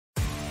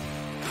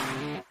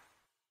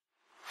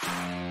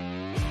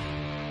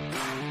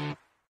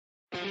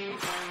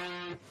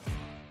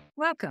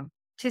Welcome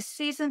to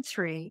Season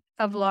 3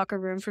 of Locker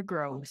Room for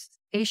Growth,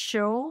 a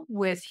show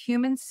with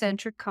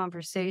human-centric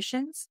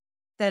conversations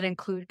that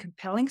include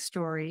compelling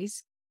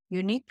stories,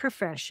 unique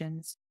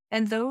professions,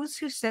 and those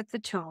who set the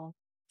tone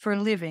for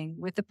living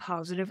with a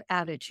positive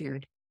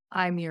attitude.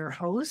 I'm your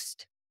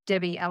host,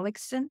 Debbie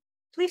Elicksen.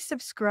 Please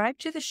subscribe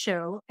to the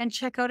show and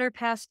check out our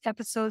past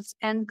episodes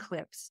and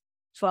clips.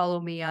 Follow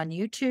me on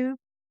YouTube,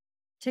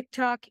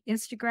 TikTok,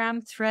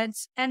 Instagram,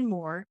 Threads, and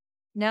more.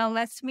 Now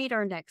let's meet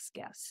our next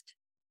guest.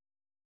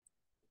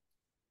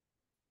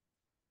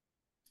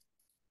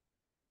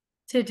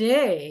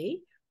 Today,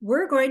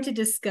 we're going to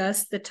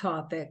discuss the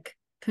topic,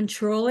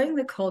 controlling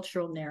the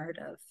cultural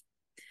narrative.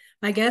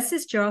 My guest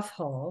is Geoff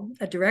Hall,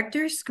 a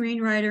director,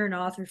 screenwriter, and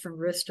author from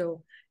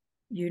Bristol,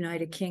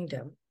 United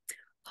Kingdom.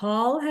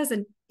 Hall has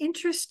an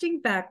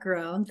interesting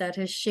background that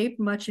has shaped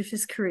much of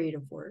his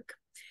creative work.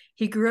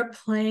 He grew up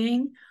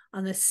playing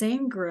on the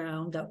same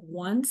ground that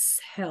once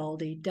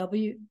held a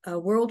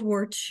World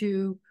War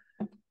II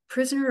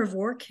prisoner of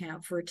war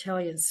camp for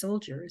Italian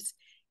soldiers.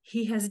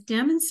 He has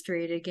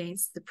demonstrated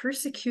against the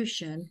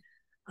persecution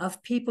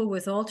of people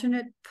with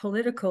alternate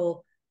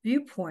political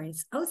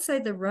viewpoints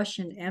outside the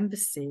Russian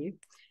embassy.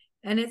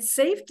 And it's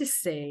safe to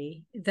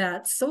say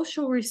that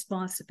social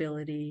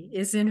responsibility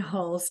is in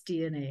Hall's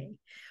DNA.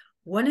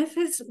 One of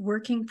his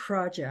working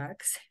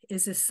projects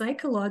is a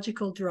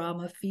psychological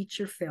drama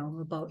feature film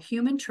about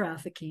human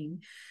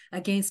trafficking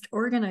against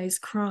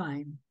organized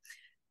crime.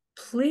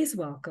 Please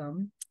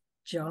welcome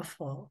Geoff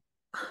Hall.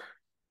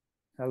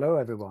 Hello,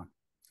 everyone.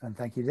 And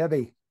thank you,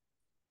 Debbie.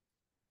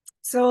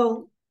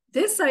 So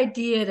this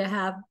idea to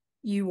have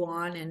you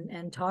on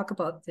and talk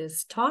about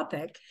this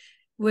topic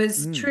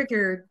was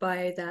triggered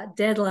by that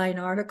Deadline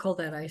article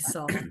that I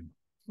saw,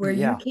 where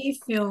UK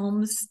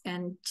films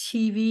and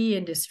TV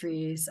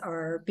industries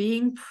are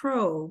being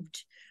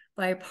probed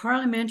by a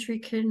parliamentary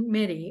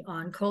committee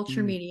on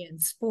culture, media,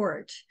 and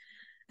sport.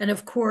 And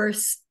of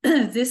course,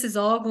 this is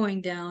all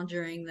going down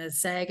during the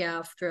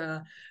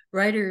SAG-AFTRA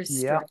writers'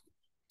 strike.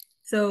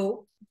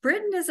 So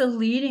Britain is a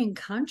leading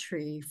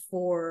country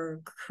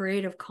for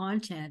creative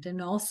content.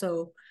 And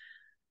also,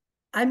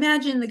 I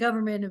imagine the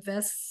government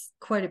invests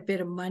quite a bit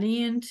of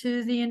money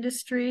into the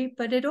industry,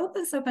 but it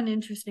opens up an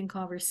interesting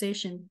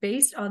conversation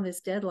based on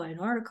this Deadline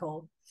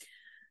article.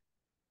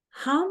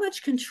 How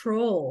much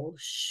control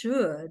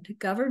should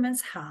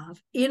governments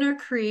have in our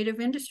creative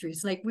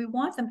industries? Like, we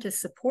want them to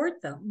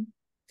support them,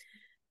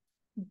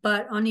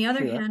 but on the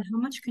other hand, how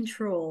much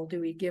control do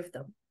we give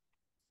them?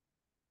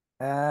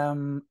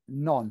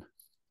 None.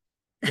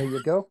 There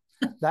you go.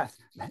 That's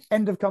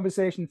end of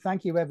conversation.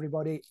 Thank you,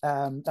 everybody.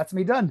 That's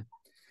me done.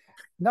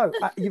 No,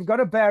 you've got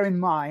to bear in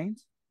mind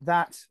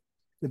that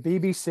the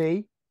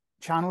BBC,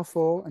 Channel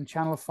 4 and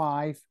Channel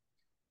 5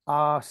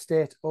 are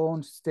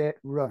state-owned,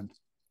 state-run.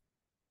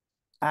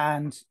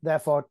 And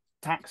therefore,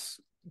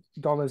 tax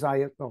dollars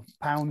or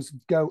pounds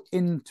go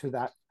into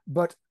that.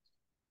 But,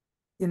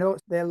 you know,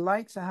 they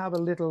like to have a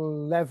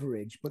little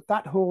leverage. But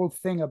that whole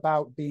thing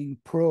about being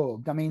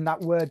probed, I mean, that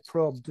word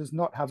probe does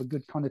not have a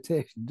good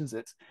connotation, does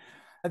it?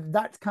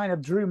 That kind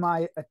of drew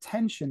my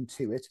attention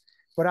to it.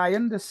 But I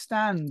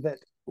understand that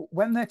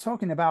when they're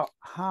talking about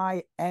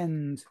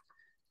high-end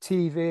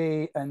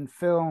TV and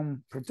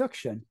film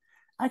production,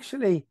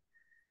 actually,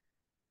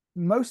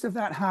 most of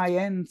that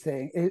high-end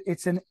thing,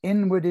 it's an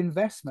inward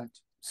investment.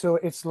 So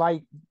it's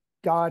like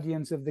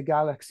Guardians of the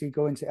Galaxy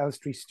going to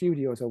Elstree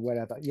Studios or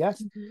whatever.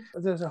 Yes,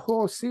 there's a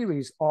whole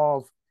series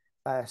of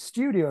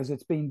studios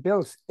that's been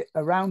built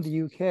around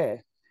the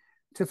UK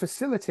to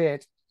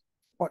facilitate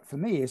what for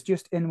me is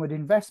just inward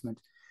investment.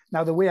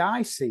 Now, the way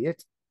I see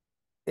it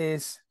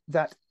is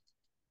that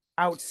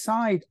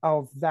outside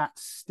of that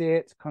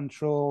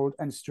state-controlled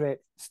and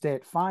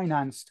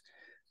state-financed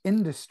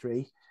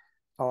industry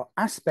or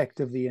aspect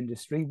of the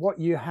industry, what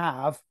you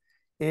have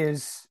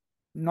is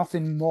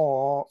nothing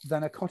more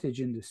than a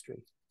cottage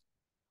industry.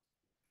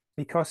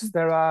 Because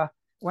there are,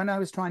 when I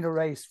was trying to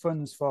raise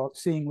funds for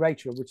Seeing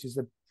Rachel, which is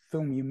the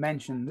film you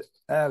mentioned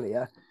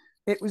earlier,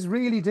 it was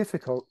really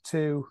difficult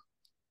to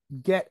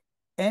get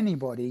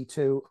anybody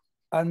to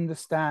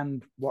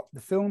understand what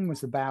the film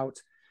was about.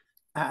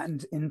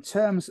 And in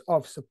terms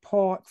of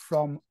support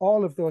from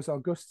all of those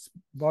august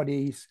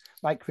bodies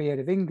like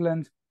Creative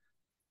England,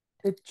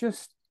 it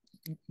just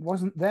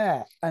wasn't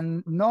there.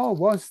 And nor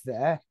was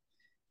there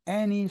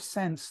any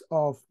sense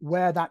of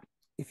where that,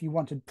 if you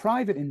wanted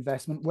private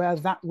investment, where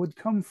that would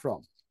come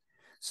from.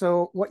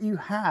 So what you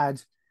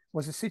had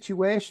was a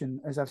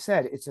situation, as I've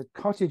said, it's a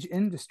cottage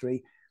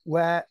industry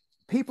where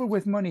people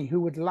with money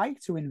who would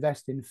like to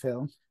invest in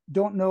film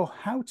don't know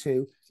how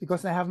to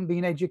because they haven't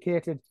been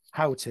educated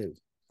how to.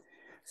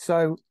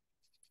 So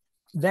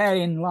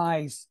therein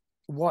lies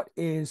what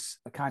is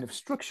a kind of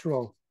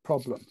structural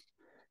problem,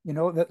 you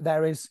know, that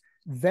there is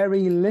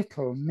very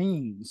little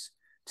means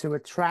to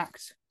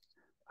attract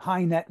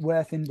high net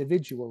worth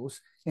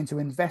individuals into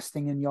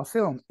investing in your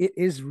film. It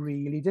is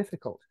really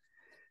difficult.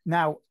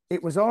 Now,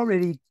 it was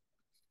already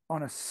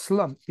on a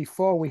slump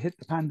before we hit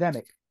the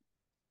pandemic.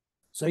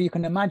 So you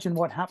can imagine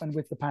what happened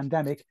with the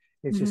pandemic.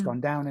 It's just gone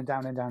down and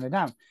down and down and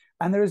down.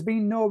 And there has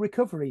been no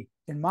recovery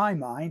in my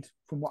mind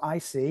from what I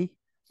see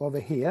over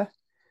here.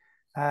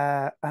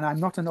 And I'm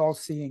not an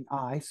all-seeing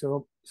eye,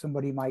 so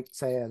somebody might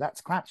say,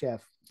 that's crap,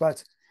 Geoff.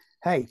 But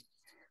hey,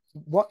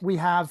 what we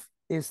have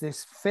is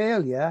this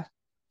failure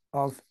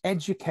of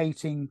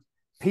educating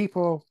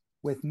people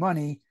with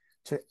money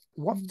to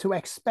what to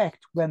expect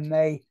when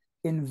they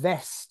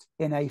invest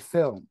in a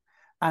film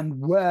and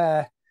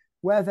where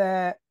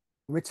their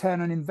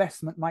return on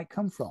investment might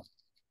come from.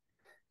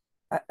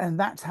 And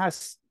that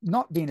has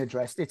not been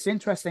addressed. It's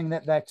interesting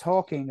that they're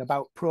talking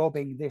about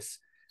probing this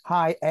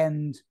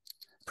high-end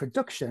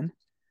production,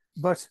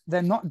 but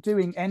they're not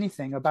doing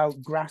anything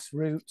about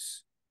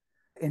grassroots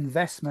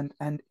investment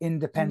and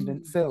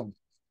independent film.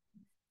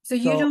 So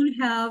you don't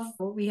have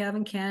what we have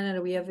in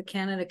Canada. We have a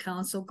Canada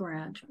Council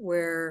grant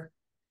where,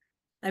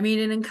 I mean,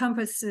 it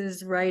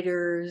encompasses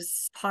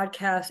writers,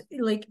 podcasts,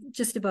 like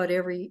just about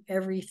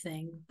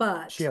everything.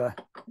 But sure,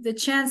 the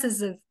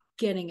chances of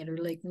getting it or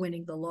like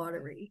winning the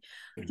lottery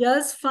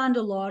does fund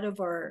a lot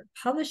of our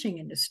publishing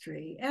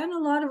industry and a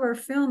lot of our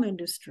film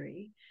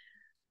industry,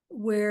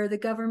 where the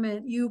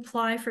government, you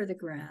apply for the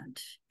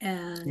grant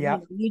and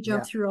you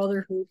jump through all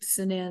their hoops,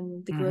 and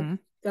then the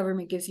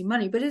government gives you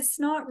money, but it's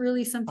not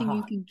really something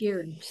you can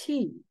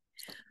guarantee.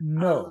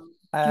 No.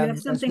 Do you have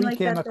something like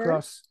that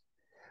across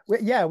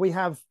there? We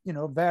have,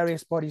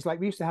 various bodies. Like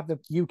we used to have the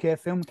UK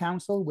Film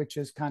Council, which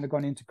has kind of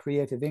gone into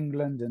Creative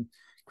England and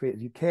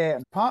Creative UK.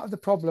 And part of the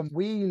problem,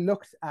 we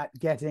looked at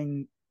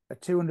getting a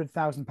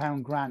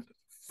 £200,000 grant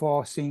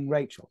for Seeing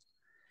Rachel,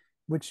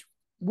 which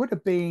wouldn't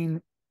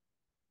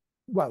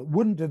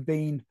have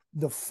been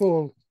the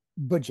full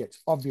budget,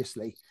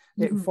 obviously.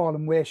 It had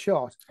fallen way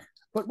short.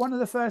 But one of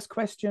the first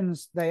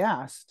questions they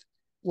asked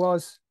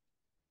was,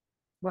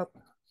 well,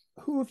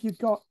 who have you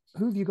got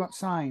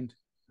signed?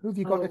 Who have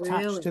you got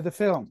attached to the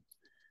film?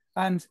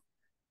 And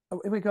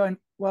we're going,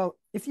 well,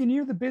 if you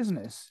knew the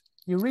business,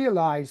 you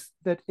realize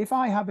that if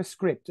I have a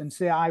script and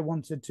say I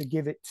wanted to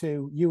give it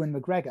to Ewan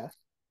McGregor,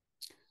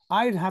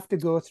 I'd have to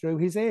go through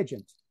his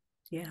agent.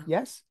 Yeah.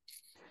 Yes.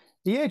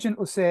 The agent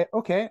will say,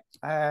 okay,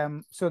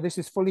 so this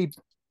is fully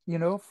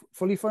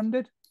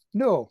funded?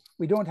 No,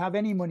 we don't have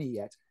any money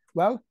yet.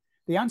 Well,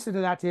 the answer to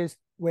that is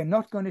we're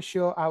not going to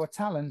show our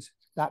talent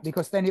that,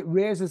 because then it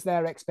raises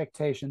their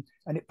expectation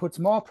and it puts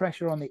more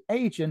pressure on the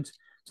agent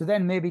to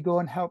then maybe go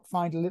and help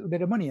find a little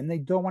bit of money. And they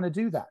don't want to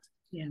do that.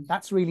 Yeah.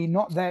 That's really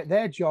not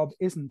their job,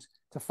 isn't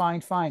to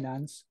find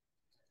finance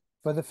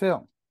for the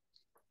film.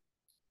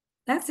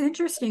 That's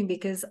interesting,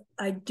 because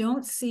I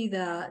don't see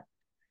that.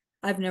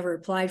 I've never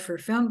applied for a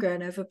film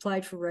grant. I've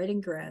applied for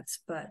writing grants,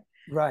 but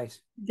right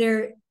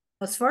there,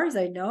 as far as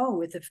I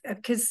know,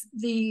 because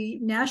the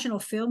National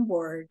Film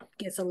Board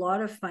gets a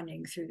lot of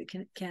funding through the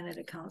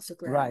Canada Council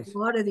grant. Right. A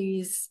lot of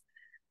these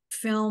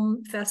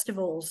film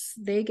festivals,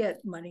 they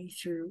get money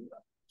through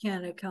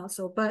Canada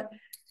Council, but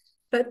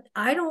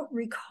I don't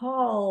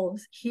recall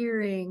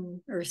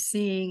hearing or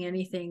seeing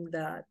anything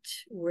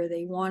where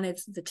they wanted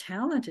the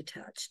talent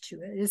attached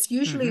to it. It's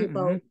usually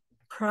about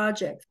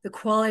project, the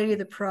quality of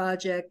the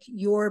project,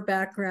 your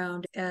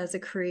background as a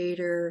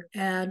creator,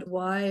 and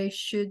why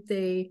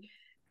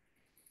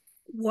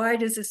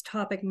does this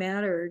topic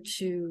matter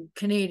to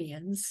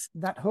Canadians?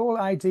 That whole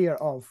idea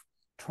of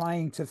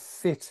trying to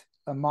fit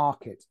a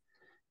market,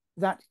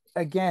 that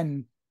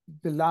again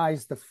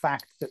belies the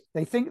fact that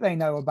they think they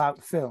know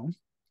about film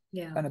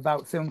and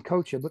about film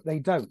culture, but they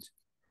don't,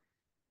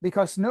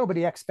 because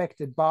nobody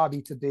expected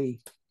Barbie to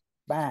be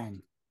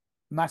bang,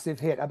 massive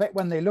hit. I bet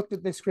when they looked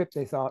at this script,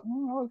 they thought,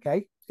 oh,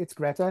 okay, it's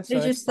Greta. They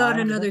just thought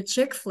another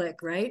chick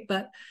flick, right?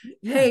 But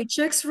hey,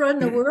 chicks run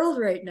the world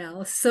right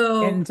now.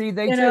 So indeed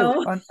they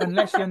do,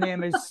 unless your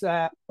name is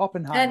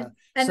Oppenheimer.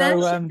 And so,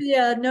 that should be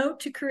a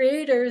note to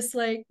creators,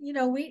 like,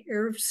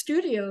 or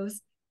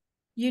studios,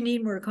 you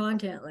need more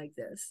content like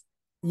this.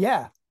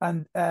 Yeah.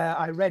 And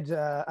I read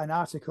an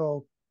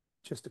article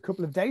just a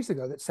couple of days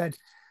ago that said,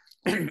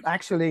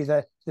 actually,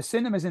 the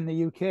cinemas in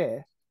the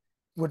UK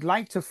would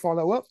like to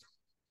follow up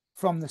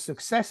from the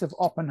success of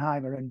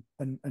Oppenheimer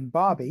and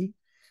Barbie,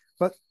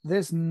 but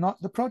there's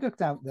not the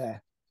product out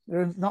there.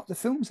 There are not the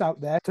films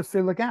out there to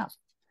fill the gap.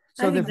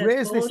 So they've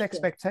raised this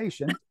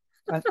expectation.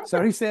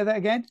 Sorry, say that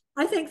again?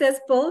 I think that's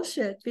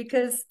bullshit,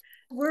 because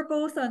we're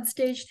both on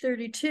Stage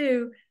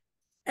 32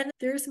 and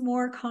there's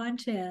more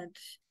content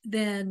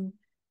than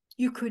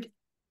you could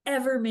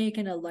ever make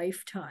in a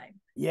lifetime.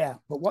 Yeah,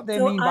 but what they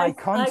mean by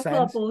content... I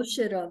call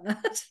bullshit on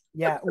that.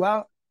 Yeah,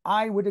 well,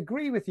 I would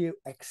agree with you,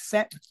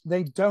 except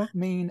they don't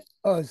mean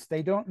us.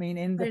 They don't mean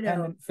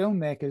independent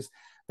filmmakers.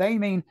 They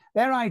mean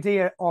their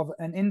idea of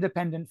an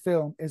independent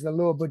film is a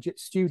low-budget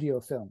studio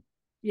film.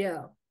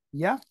 Yeah.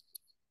 Yeah?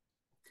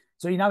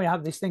 So now we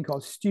have this thing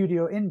called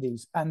studio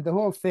indies, and the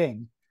whole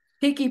thing...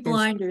 Peaky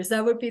Blinders,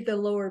 that would be the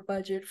lower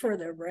budget for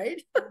them,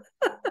 right?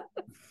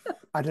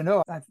 I don't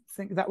know. I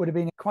think that would have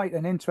been quite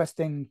an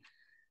interesting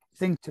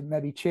thing to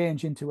maybe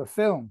change into a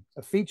film,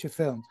 a feature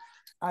film.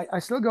 I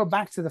still go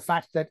back to the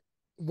fact that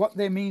what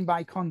they mean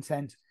by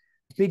content,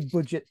 big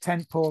budget,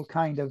 tentpole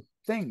kind of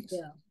things.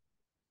 Yeah.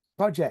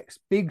 projects,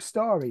 big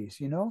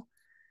stories, you know,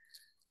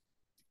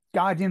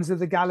 Guardians of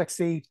the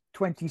Galaxy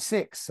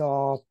 26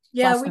 or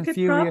Yeah, Fast we and could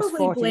Furious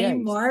probably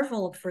blame 48.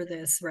 Marvel for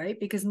this, right?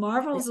 Because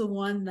Marvel's the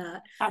one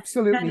that kind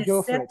Absolutely, of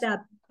go for set it. that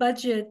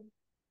budget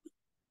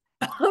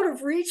out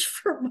of reach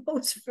for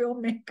most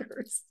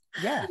filmmakers.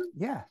 Yeah,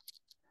 yeah.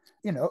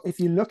 You know,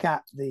 if you look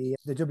at the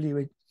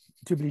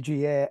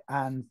WGA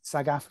and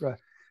SAG-AFTRA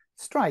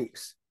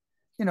strikes,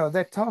 you know,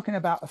 they're talking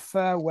about a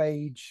fair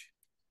wage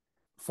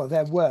for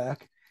their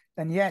work,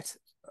 and yet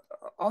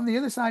on the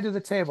other side of the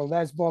table,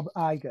 there's Bob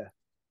Iger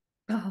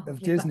Oh, of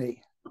yeah.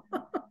 Disney.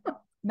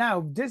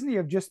 Now, Disney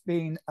have just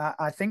been,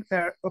 I think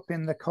they're up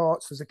in the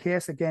courts. There's a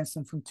case against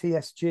them from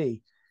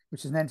TSG,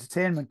 which is an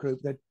entertainment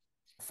group that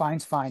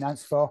finds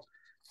finance for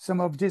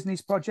some of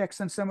Disney's projects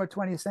and some of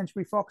 20th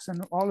Century Fox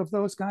and all of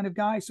those kind of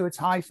guys. So it's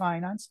high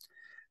finance.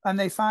 And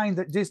they find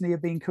that Disney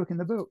have been cooking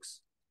the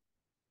books.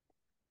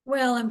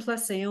 Well, and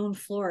plus they own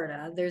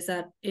Florida. There's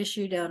that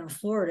issue down in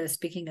Florida,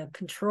 speaking of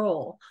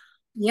control.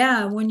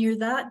 Yeah, when you're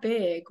that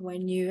big,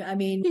 I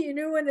mean, you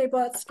knew when they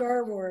bought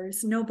Star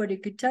Wars, nobody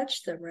could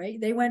touch them,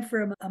 right? They went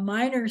from a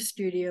minor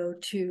studio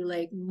to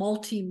like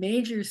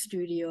multi-major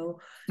studio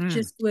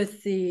just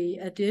with the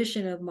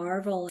addition of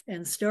Marvel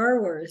and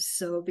Star Wars.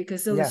 So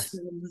because those Yes.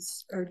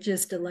 films are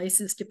just a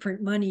license to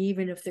print money,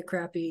 even if they're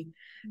crappy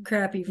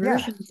Yeah.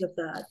 versions of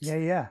that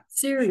Yeah.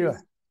 series.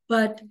 Sure.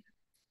 But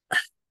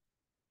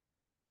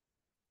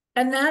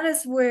and that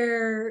is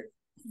where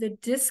the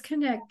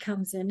disconnect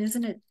comes in,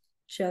 isn't it,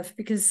 Geoff?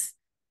 Because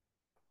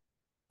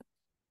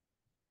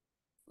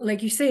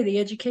like you say, the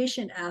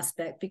education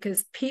aspect,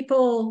 because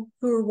people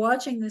who are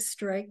watching this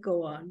strike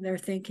go on, they're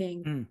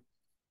thinking,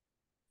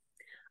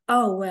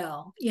 oh,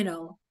 well, you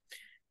know,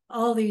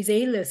 all these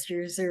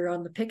A-listers are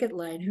on the picket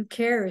line. Who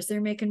cares?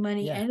 They're making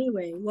money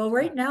anyway. Well,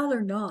 right now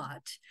they're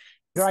not.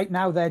 Right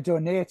now they're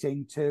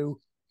donating to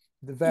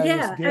the various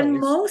Yeah, and guilds.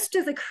 most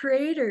of the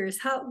creators,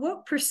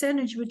 what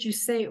percentage would you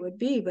say it would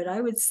be? But I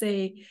would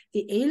say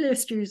the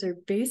A-listers are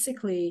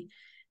basically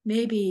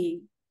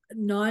maybe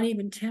not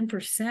even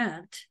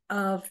 10%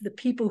 of the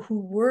people who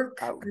work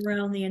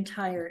around the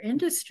entire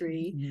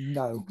industry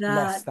No,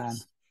 less that than.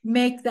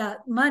 make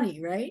that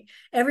money, right?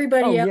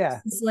 Everybody Oh, else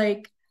yeah. is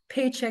like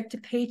paycheck to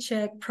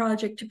paycheck,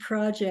 project to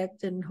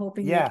project, and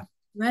hoping they can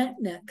rent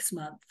next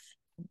month.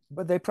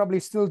 But they probably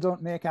still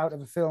don't make out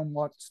of a film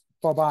what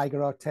Bob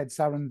Iger or Ted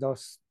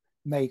Sarandos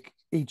make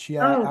each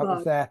year out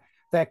of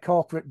their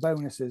corporate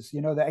bonuses,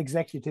 you know, their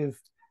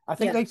executive. I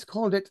think they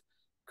called it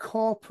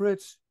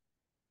corporate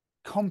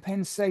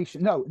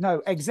compensation.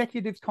 No,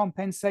 executive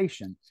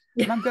compensation.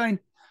 And I'm going,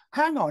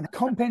 hang on,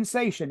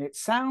 compensation. It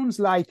sounds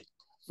like,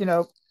 you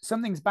know,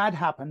 something's bad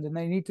happened and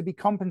they need to be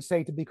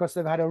compensated because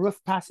they've had a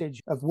rough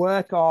passage of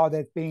work or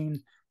they've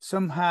been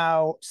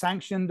somehow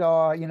sanctioned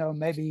or, you know,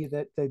 maybe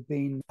that they've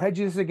been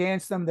prejudiced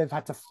against them. They've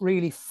had to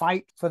really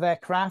fight for their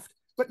craft.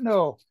 But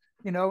no,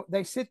 you know,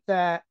 they sit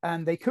there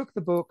and they cook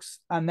the books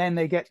and then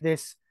they get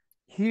this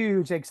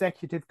huge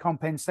executive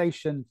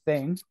compensation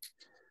thing.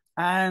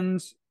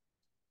 And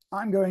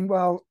I'm going,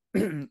 well,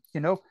 you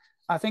know,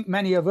 I think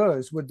many of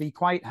us would be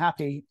quite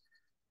happy,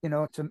 you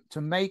know,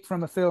 to make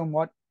from a film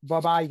what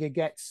Bob Iger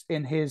gets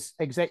in his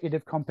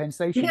executive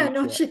compensation. Yeah,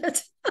 no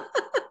shit.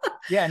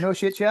 Yeah, no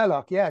shit,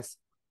 Sherlock, yes.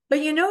 But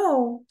you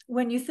know,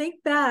 when you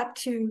think back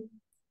to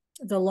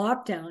the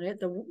lockdown,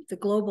 the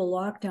global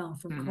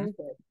lockdown from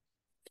COVID,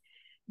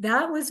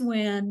 that was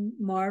when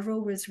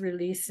Marvel was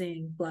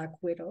releasing Black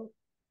Widow.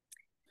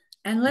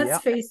 And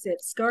let's face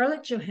it,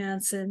 Scarlett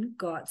Johansson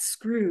got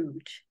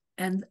screwed.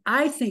 And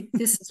I think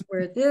this is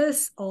where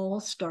this all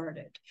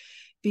started,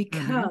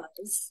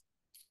 because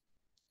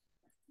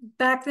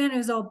back then it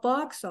was all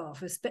box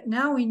office, but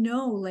now we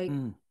know, like,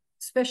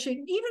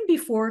 especially even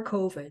before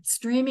COVID,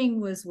 streaming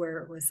was where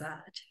it was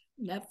at.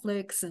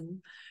 Netflix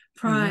and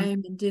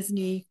Prime and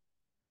Disney.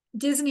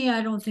 Disney,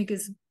 I don't think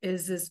is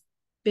as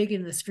big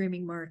in the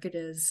streaming market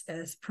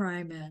as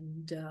Prime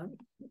and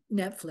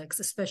Netflix,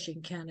 especially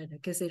in Canada,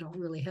 because they don't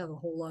really have a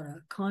whole lot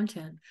of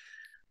content.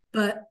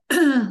 But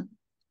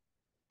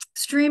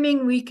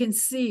streaming, we can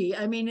see.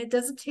 I mean, it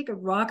doesn't take a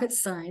rocket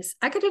science.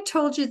 I could have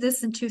told you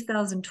this in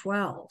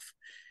 2012.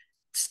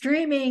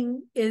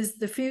 Streaming is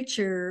the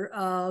future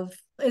of.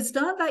 It's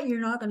not that you're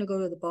not going to go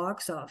to the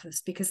box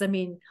office, because I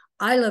mean,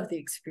 I love the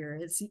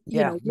experience. You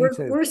know,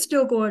 we're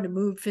still going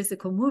to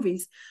physical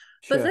movies,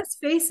 but let's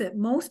face it,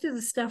 most of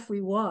the stuff we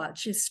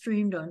watch is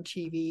streamed on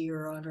TV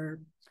or on our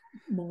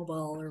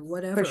mobile or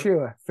whatever.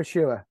 For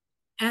sure.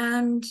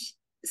 And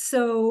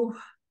so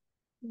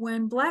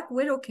when Black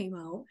Widow came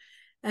out,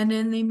 and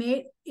then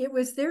it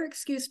was their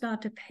excuse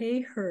not to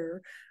pay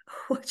her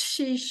what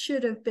she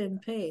should have been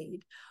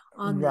paid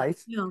on that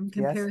film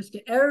compared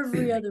to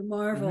every other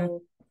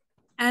Marvel.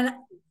 And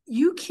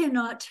you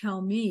cannot tell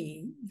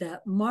me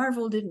that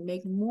Marvel didn't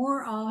make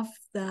more off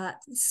that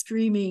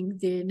streaming,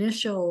 the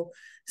initial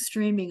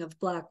streaming of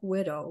Black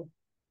Widow,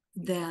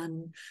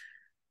 than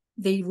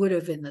they would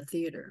have in the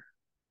theater.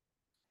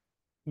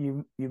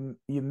 You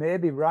may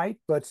be right,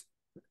 but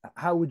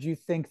how would you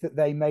think that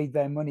they made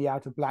their money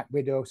out of Black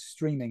Widow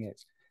streaming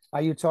it?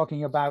 Are you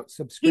talking about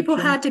People subscription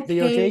had to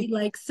pay VOD?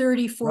 like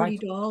 $30, Right.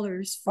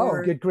 $40 Oh,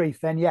 for, good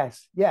grief. Then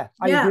yes. Yeah,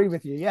 I yeah, agree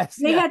with you. Yes.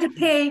 they Yeah. had to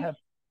pay. Uh,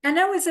 And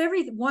that was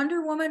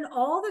Wonder Woman,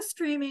 all the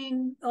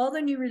streaming, all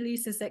the new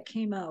releases that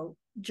came out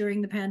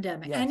during the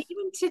pandemic. And yes.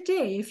 even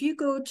today, if you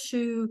go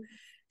to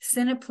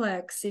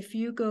Cineplex, if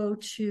you go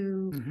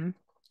to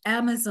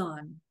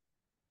Amazon,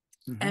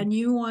 and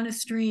you want to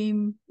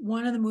stream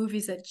one of the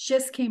movies that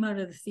just came out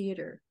of the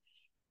theater,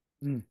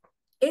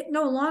 it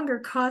no longer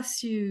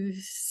costs you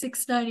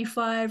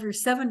 $6.95 or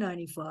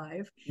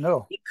 $7.95.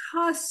 No. It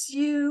costs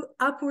you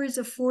upwards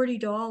of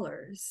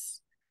 $40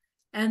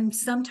 and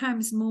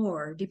sometimes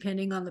more,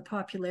 depending on the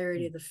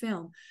popularity of the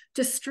film,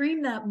 to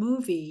stream that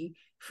movie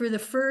for the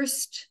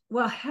first,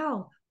 well,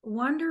 hell,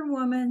 Wonder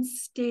Woman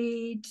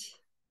stayed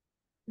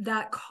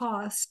that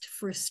cost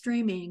for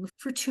streaming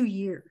for 2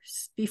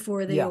 years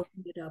before they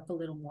opened it up a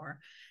little more.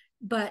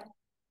 But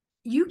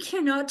you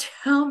cannot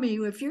tell me,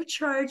 if you're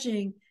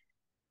charging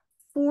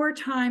 4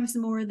 times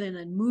more than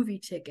a movie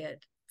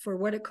ticket for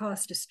what it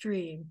costs to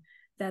stream,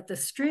 that the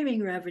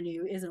streaming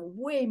revenue isn't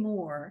way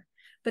more.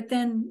 But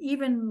then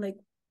even like,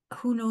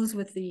 who knows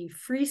with the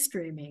free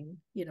streaming,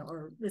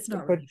 or it's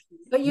not really free,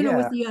 but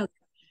with the other,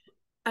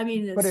 I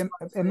mean, but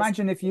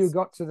imagine if you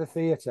got to the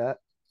theater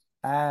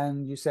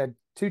and you said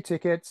 2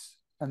 tickets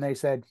and they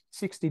said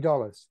 $60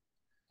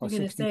 or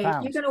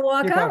 £60. You're going to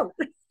walk out.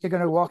 You're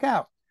going to walk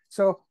out.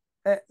 So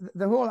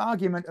the whole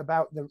argument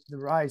about the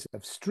rise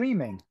of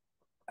streaming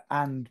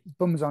and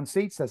bums on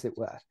seats, as it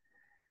were,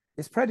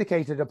 is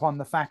predicated upon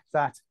the fact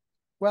that,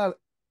 well,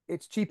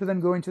 it's cheaper than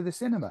going to the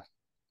cinema.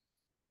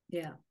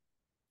 Yeah.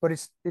 But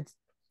it's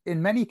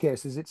in many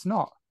cases, it's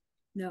not.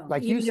 No,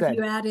 like even you said, if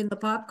you add in the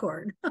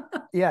popcorn.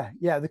 yeah,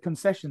 the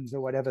concessions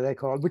or whatever they're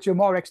called, which are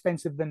more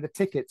expensive than the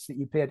tickets that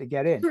you pay to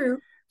get in. True.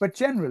 But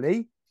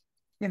generally,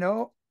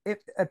 if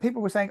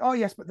people were saying, oh,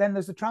 yes, but then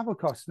there's the travel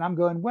costs. And I'm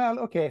going, well,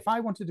 okay, if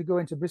I wanted to go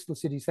into Bristol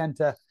city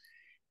centre,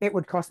 it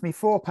would cost me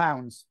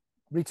 £4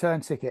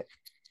 return ticket.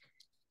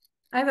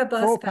 I have a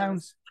bus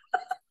pass.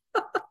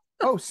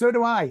 Oh, so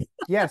do I.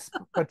 Yes,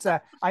 but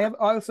I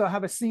also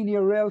have a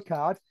senior rail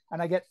card,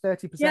 and I get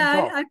 30% off.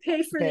 Yeah, I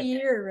pay for the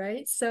year,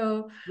 right?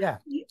 So yeah.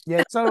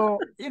 So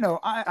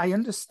I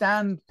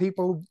understand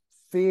people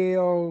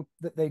feel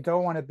that they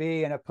don't want to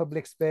be in a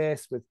public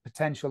space with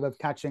potential of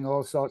catching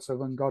all sorts of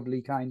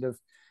ungodly kind of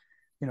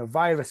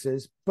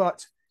viruses,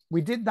 but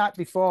we did that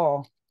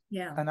before,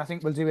 and I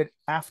think we'll do it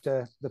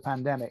after the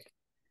pandemic.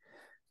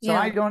 So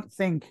I don't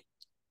think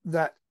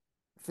that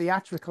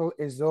theatrical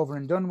is over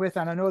and done with.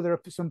 And I know there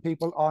are some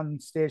people on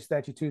Stage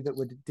 32 that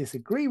would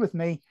disagree with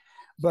me,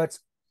 but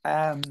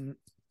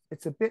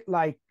it's a bit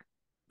like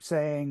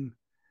saying,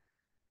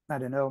 I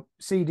don't know,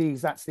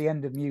 CDs, that's the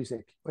end of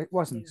music. It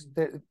wasn't.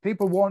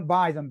 People won't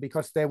buy them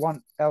because they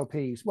want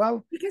LPs.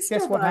 Well,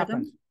 guess what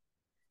happened?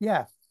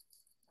 Yeah,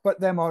 but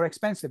they're more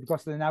expensive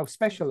because they're now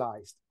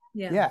specialized.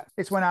 Yeah,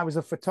 it's when I was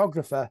a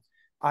photographer,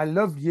 I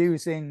loved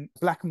using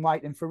black and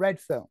white infrared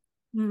film.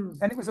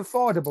 And it was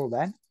affordable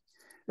then.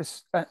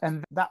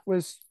 And that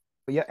was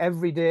your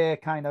everyday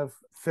kind of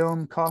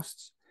film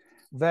costs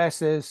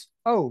versus,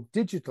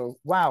 digital.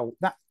 Wow,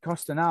 that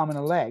cost an arm and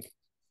a leg.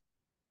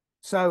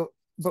 So,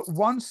 but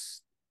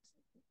once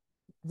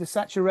the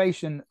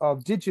saturation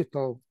of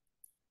digital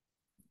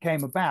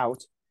came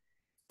about,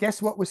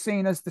 guess what was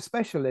seen as the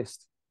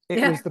specialist?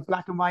 It was the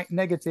black and white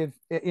negative,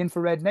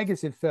 infrared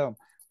negative film,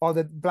 or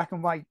the black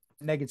and white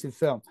negative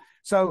film.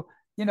 So,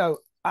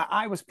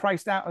 I was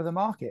priced out of the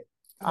market.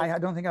 I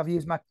don't think I've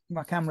used my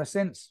camera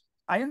since.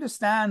 I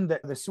understand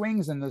that the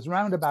swings and there's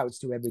roundabouts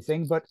to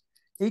everything, but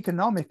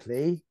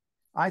economically,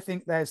 I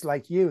think there's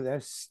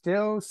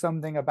still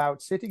something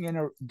about sitting in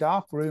a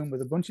dark room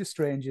with a bunch of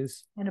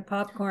strangers. And a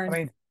popcorn. I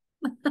mean,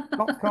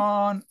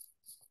 popcorn,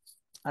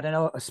 I don't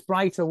know, a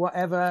Sprite or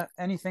whatever,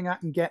 anything I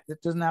can get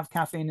that doesn't have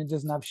caffeine and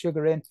doesn't have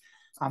sugar in,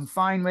 I'm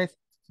fine with.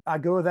 I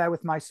go there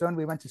with my son.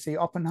 We went to see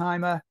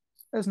Oppenheimer.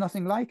 There's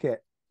nothing like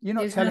it. You're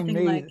not telling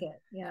me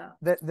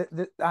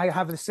that I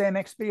have the same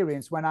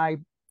experience when I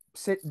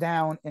sit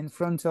down in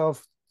front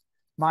of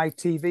my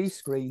TV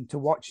screen to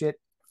watch it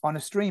on a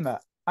streamer.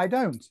 I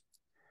don't.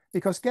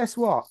 Because guess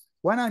what?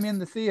 When I'm in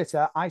the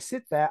theater, I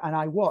sit there and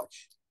I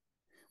watch.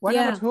 When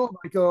I'm at home,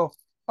 I go,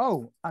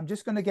 I'm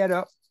just going to get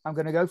up. I'm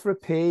going to go for a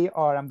pee,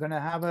 or I'm going to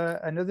have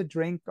another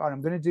drink, or I'm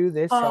going to do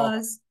this.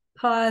 Pause.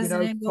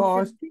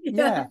 Pause.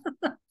 Yeah.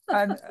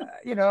 And,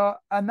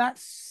 and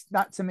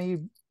that to me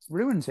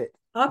ruins it.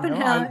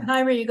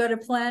 Oppenheimer, you got to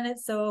plan it.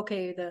 So,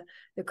 okay,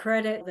 the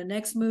credit, the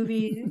next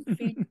movie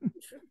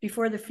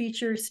before the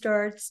feature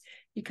starts,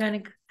 you kind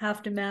of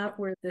have to map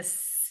where the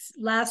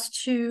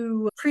last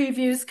 2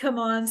 previews come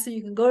on, so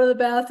you can go to the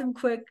bathroom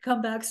quick,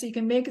 come back, so you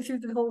can make it through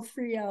the whole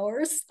 3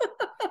 hours.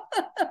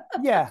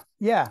 Yeah.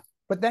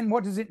 But then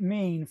what does it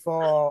mean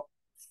for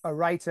a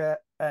writer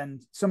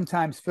and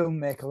sometimes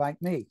filmmaker like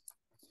me?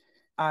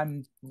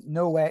 I'm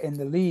nowhere in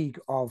the league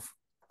of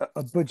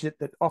a budget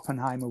that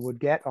Oppenheimer would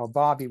get or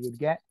Barbie would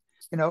get,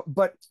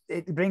 but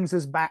it brings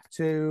us back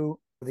to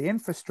the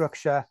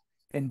infrastructure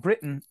in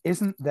Britain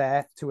isn't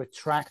there to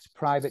attract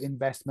private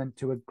investment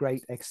to a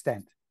great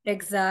extent.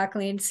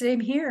 Exactly. And same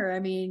here. I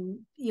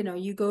mean,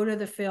 you go to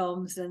the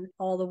films and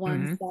all the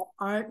ones that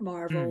aren't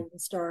Marvel and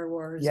Star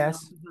Wars and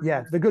Yes.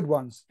 Yeah. The good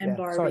ones. and yeah.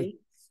 Barbie.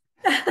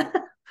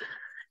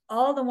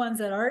 All the ones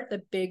that aren't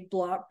the big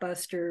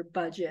blockbuster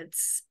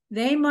budgets,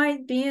 they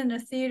might be in a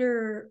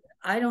theater.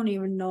 I don't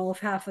even know if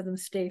half of them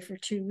stay for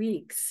 2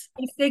 weeks.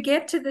 If they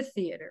get to the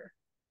theater.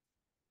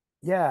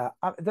 Yeah.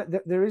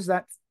 There's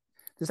that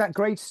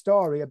great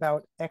story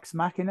about Ex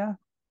Machina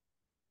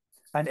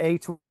and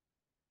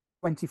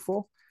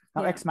A24.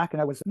 Now, Ex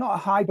Machina was not a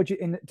high budget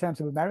in terms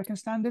of American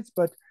standards,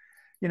 but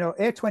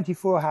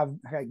A24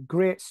 have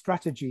great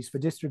strategies for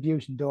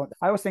distribution, don't they?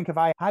 I always think if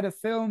I had a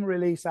film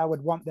release, I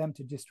would want them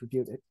to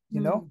distribute it,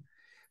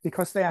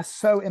 because they are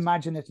so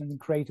imaginative and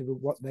creative with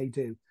what they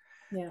do.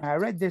 Yeah. I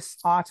read this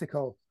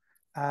article,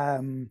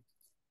 and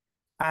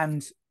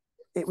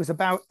it was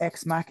about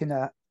Ex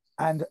Machina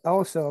and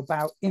also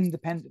about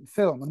independent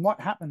film. And what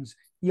happens,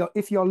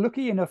 if you're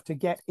lucky enough to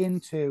get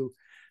into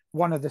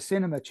one of the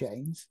cinema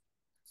chains,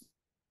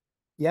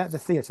 the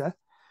theater,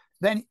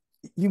 then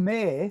you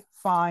may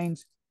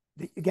find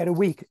that you get a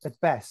week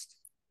at best.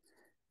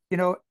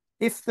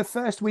 If the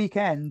first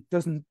weekend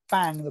doesn't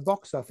bang the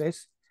box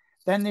office,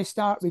 then they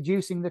start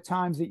reducing the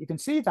times that you can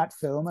see that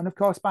film. And of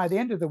course, by the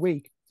end of the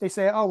week, they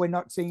say, oh, we're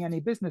not seeing any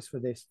business for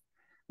this.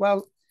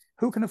 Well,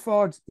 who can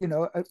afford,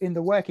 in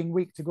the working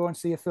week to go and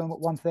see a film at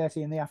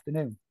 1:30 in the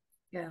afternoon?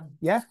 Yeah.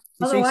 Yeah.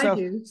 Although I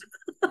do.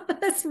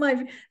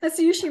 That's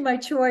usually my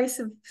choice,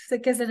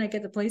 because then I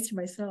get the place to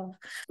myself.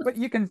 But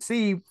you can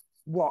see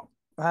what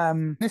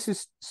this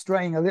is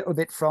straying a little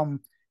bit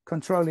from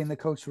controlling the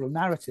cultural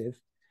narrative,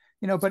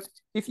 but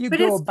if you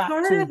go back to... But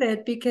it's part of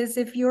it, because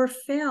if your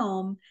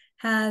film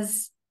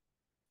has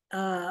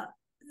a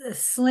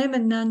slim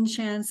and none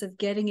chance of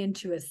getting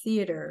into a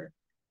theater,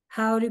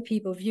 how do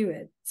people view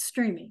it?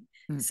 Streaming.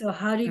 So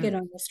how do you get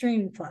on the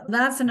streaming platform?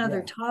 That's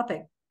another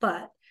topic.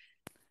 But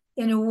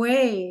in a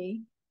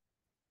way,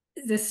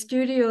 the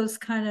studios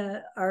kind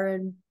of are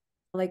in,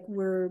 like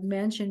were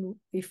mentioned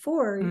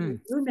before, you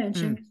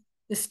mentioned,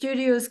 the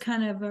studios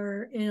kind of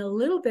are in a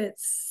little bit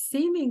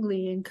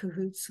seemingly in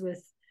cahoots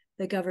with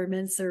the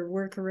governments, or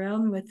work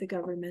around with the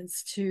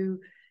governments to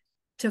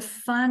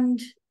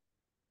fund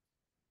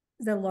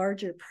the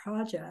larger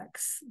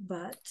projects.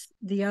 But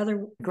the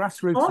other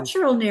grassroots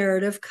cultural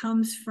narrative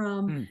comes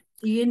from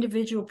the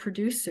individual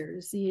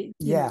producers, the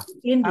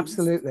indies.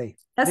 Absolutely.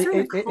 That's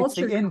where the it's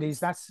the indies.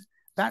 That's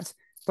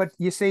but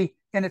you see,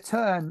 in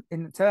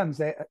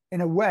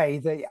a way,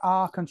 they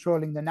are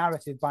controlling the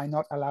narrative by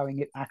not allowing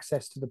it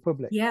access to the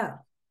public. Yeah.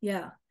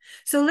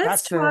 So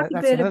let's talk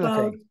a bit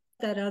about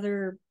that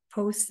other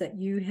post that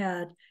you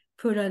had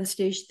put on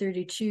Stage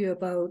 32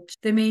 about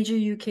the major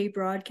UK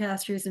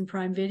broadcasters and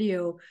Prime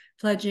Video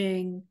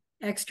pledging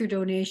extra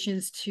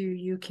donations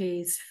to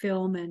UK's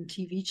film and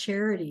TV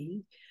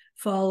charity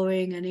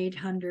following an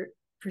 800%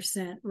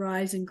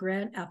 rise in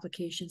grant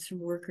applications from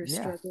workers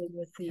struggling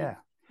with the...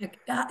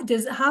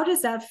 How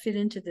does that fit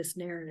into this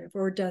narrative,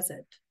 or does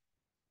it?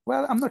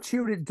 Well, I'm not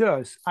sure it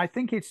does. I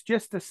think it's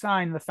just a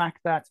sign of the fact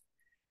that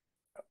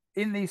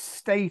in these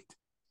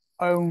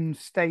state-owned,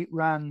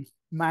 state-run,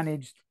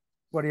 managed,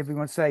 whatever you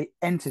want to say,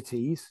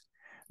 entities,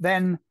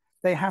 then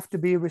they have to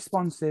be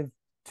responsive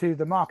to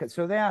the market.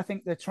 So I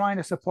think they're trying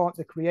to support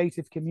the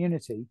creative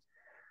community.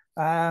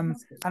 And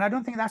I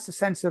don't think that's a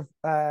sense of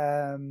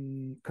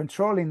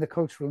controlling the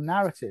cultural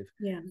narrative.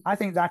 Yeah. I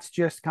think that's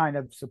just kind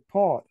of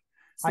support.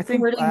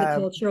 Supporting the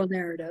cultural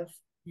narrative.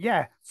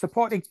 Yeah,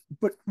 supporting,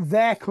 but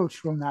their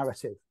cultural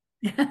narrative.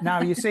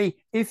 Now, you see,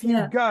 if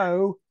you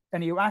go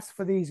and you ask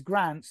for these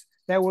grants,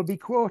 there will be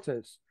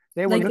quotas.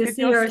 They will look at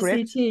your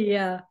script.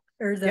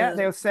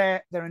 They'll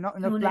say there are not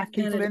enough black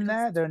people in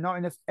there. There are not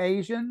enough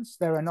Asians.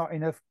 There are not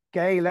enough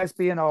gay,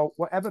 lesbian, or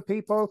whatever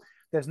people.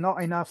 There's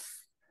not enough,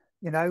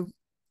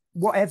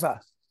 whatever.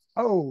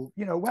 Oh,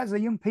 where's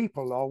the young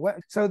people? Or where?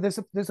 So there's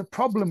a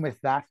problem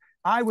with that.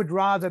 I would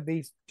rather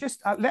be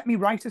just let me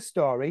write a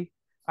story,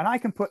 and I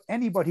can put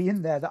anybody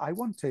in there that I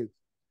want to.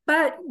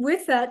 But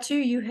with that too,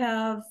 you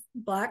have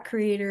Black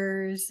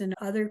creators and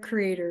other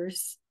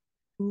creators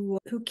who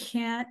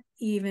can't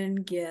even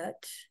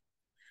get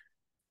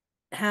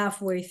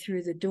halfway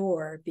through the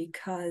door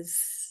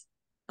because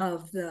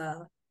of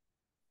the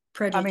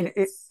prejudice. I mean,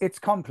 it's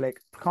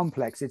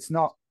complex. It's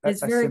not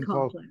it's very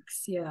simple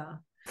complex,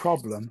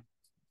 problem.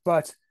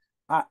 But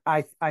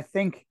I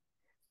think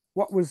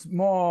what was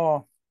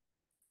more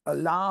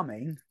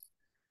alarming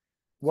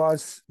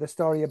was the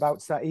story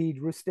about Saeed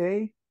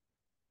Rushdie,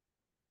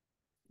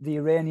 the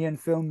Iranian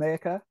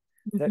filmmaker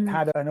that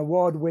had an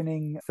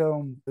award-winning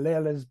film,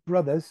 Layla's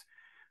Brothers,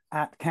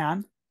 at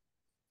Cannes,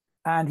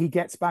 and he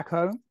gets back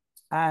home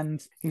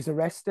and he's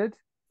arrested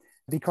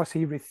because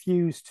he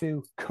refused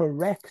to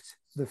correct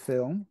the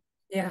film.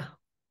 Yeah.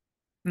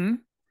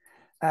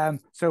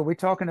 So we're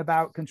talking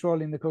about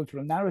controlling the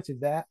cultural narrative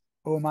there.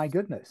 Oh my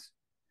goodness.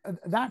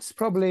 That's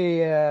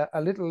probably a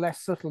little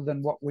less subtle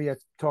than what we are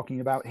talking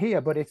about here,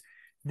 but it's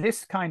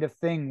this kind of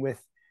thing with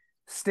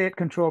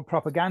state-controlled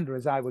propaganda,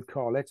 as I would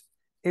call it,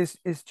 is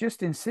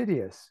just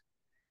insidious,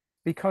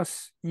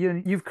 because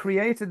you've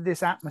created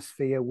this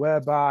atmosphere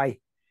whereby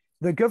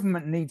the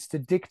government needs to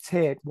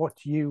dictate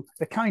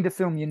the kind of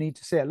film you need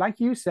to say. Like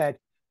you said,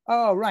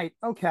 oh, right,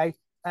 okay,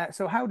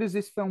 so how does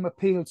this film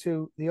appeal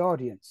to the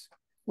audience?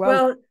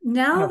 Well,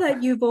 now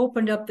that you've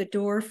opened up the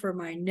door for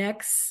my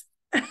next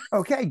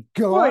okay,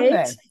 go point, on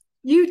then.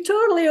 You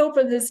totally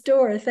opened this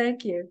door.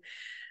 Thank you.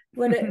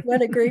 What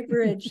a great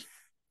bridge.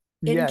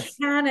 In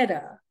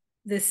Canada,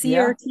 the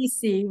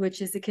CRTC,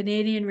 which is the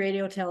Canadian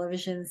Radio,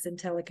 Televisions and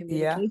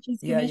Telecommunications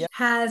Commission,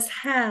 has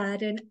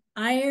had an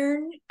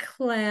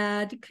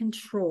ironclad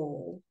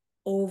control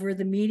over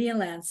the media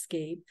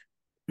landscape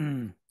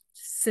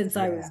since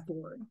I was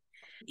born.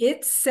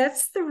 It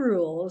sets the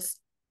rules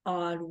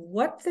on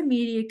what the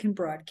media can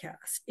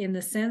broadcast, in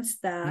the sense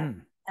that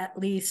at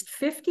least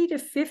 50 to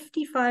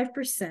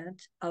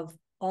 55% of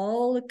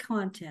all the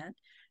content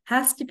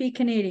has to be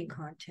Canadian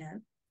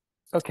content.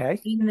 Okay.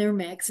 In their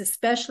mix,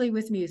 especially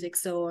with music.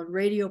 So on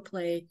radio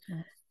play,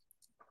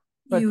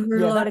 you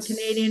heard a lot of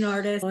Canadian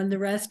artists, and the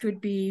rest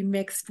would be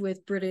mixed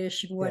with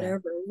British and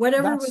whatever was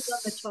on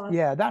the top.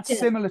 Yeah, that's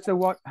similar to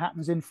what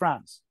happens in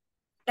France.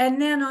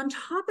 And then on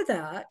top of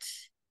that,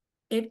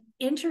 it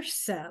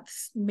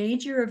intercepts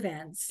major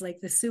events like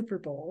the Super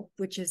Bowl,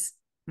 which is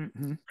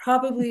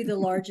probably the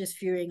largest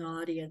viewing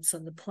audience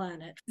on the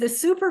planet. The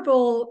Super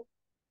Bowl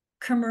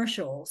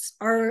commercials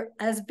are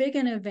as big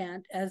an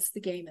event as the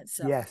game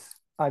itself. Yes,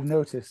 I've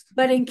noticed.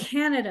 But in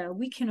Canada,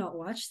 we cannot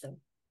watch them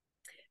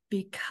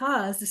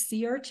because the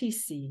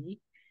CRTC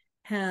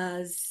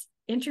has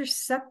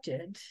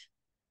intercepted.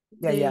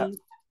 They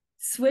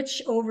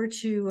switch over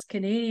to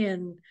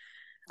Canadian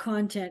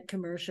content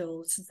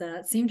commercials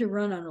that seem to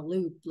run on a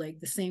loop, like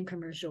the same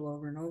commercial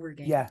over and over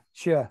again. Yeah,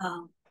 sure.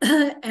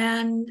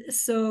 And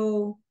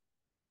so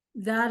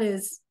that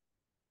is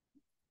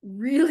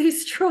really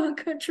strong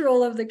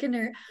control of the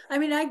Canadian. I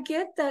mean, I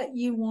get that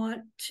you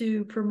want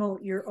to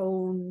promote your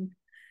own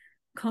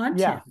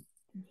content,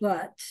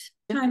 but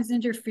sometimes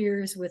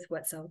interferes with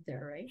what's out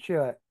there, right?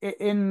 Sure.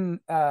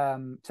 In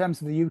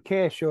terms of the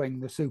UK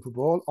showing the Super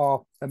Bowl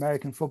or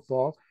American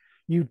football,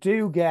 you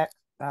do get,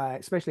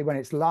 especially when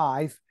it's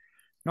live,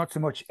 not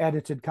so much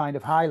edited kind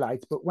of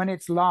highlights, but when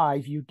it's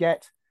live, you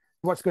get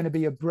what's going to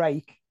be a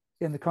break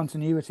in the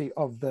continuity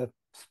of the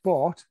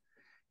sport.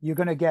 You're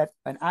going to get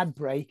an ad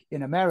break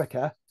in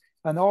America,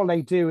 and all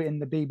they do in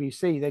the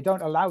BBC, they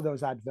don't allow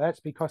those adverts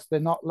because they're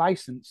not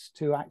licensed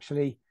to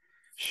actually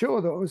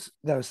show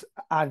those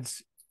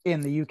ads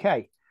in the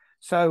UK.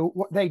 So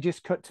what they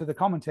just cut to the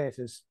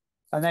commentators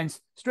and then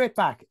straight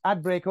back,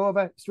 ad break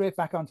over, straight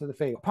back onto the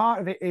field. Part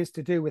of it is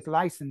to do with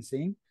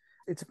licensing.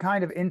 It's a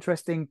kind of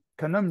interesting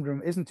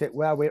conundrum, isn't it,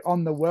 where we're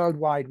on the World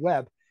Wide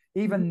Web.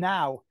 Even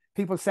now,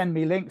 people send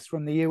me links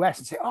from the US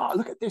and say, oh,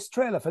 look at this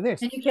trailer for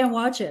this. And you can't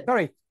watch it.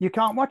 Sorry, you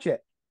can't watch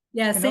it.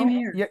 Yeah, same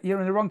here. You're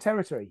in the wrong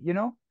territory, you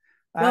know?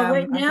 Well,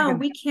 right now,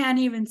 we can't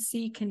even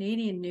see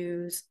Canadian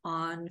news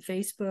on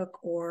Facebook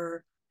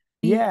or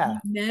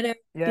Meta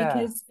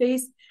because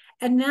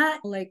and that,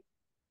 like,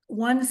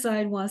 one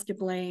side wants to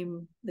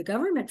blame the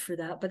government for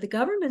that, but the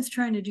government's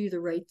trying to do the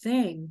right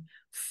thing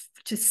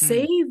to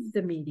save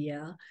the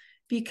media,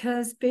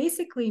 because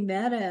basically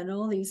Meta and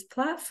all these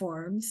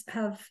platforms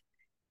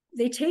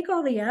they take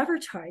all the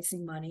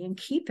advertising money and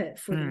keep it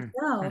for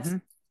themselves.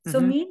 So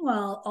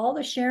meanwhile, all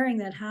the sharing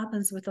that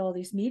happens with all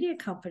these media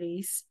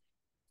companies,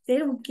 they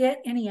don't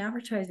get any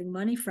advertising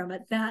money from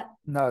it.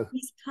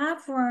 These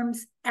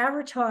platforms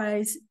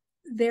advertise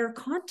their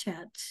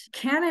content.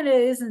 Canada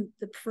isn't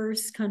the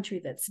first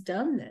country that's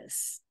done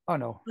this. Oh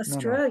no,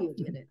 Australia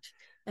did it,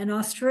 and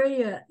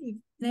Australia,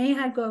 they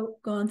had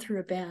gone through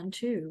a ban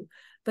too,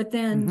 but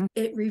then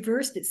it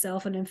reversed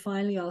itself, and then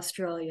finally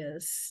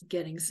Australia's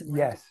getting some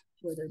money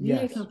for their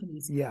media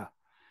companies.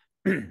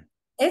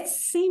 It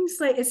seems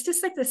like it's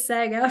just like the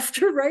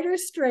SAG-AFTRA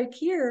writer's strike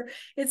here.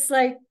 It's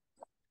like,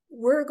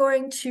 we're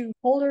going to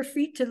hold our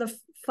feet to the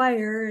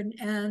fire,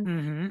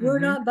 and we're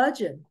not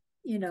budging,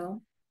 you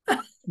know.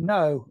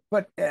 No,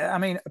 but I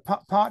mean,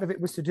 part of it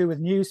was to do with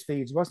news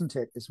feeds, wasn't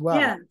it, as well?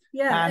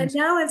 Yeah. And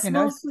now it's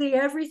mostly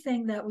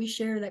everything that we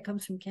share that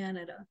comes from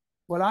Canada.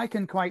 Well, I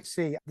can quite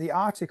see the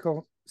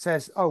article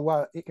says, oh,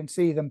 well, it can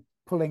see them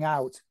pulling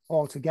out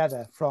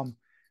altogether from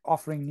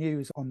offering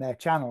news on their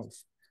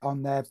channels,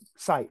 on their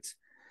sites.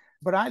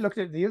 But I looked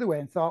at it the other way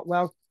and thought,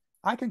 well,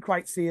 I can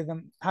quite see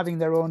them having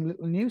their own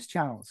little news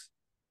channels.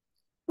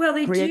 Well,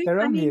 they do.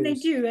 I mean, they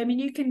do. I mean,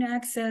 you can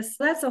access,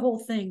 that's the whole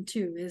thing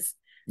too, is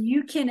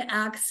you can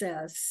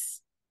access,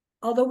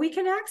 although we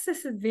can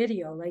access a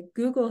video, like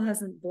Google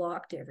hasn't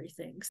blocked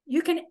everything.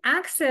 You can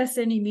access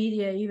any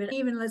media,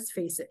 even let's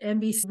face it,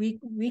 NBC.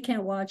 We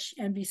can't watch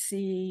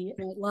NBC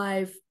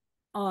live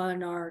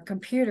on our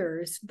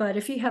computers, but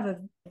if you have a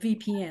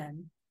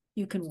VPN,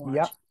 you can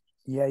watch.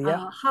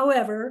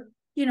 However,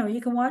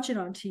 you can watch it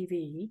on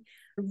TV,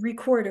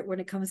 record it when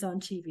it comes on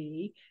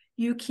TV.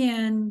 You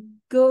can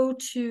go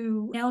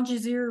to, Al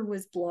Jazeera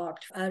was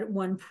blocked at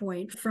one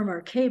point from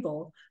our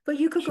cable, but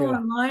you could go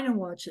online and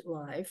watch it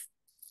live.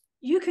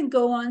 you can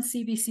go on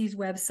CBC's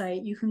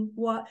website.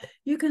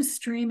 You can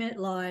stream it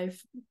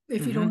live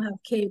if you don't have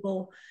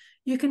cable.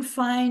 You can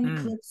find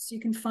clips. You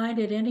can find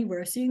it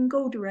anywhere. So you can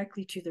go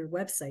directly to their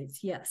websites.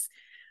 Yes,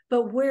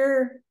 but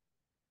where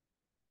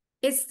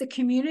it's the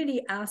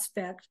community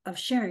aspect of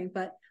sharing.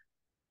 But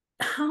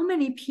how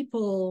many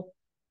people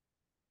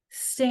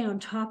stay on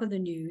top of the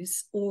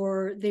news,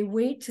 or they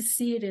wait to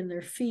see it in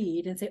their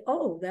feed and say,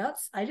 "Oh,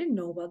 I didn't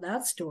know about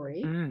that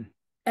story," and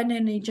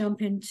then they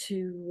jump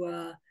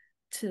into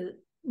to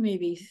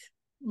maybe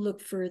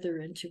look further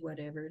into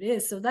whatever it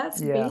is. So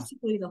that's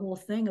basically the whole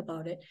thing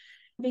about it,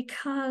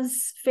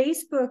 because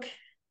Facebook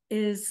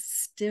is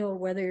still,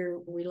 whether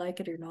we like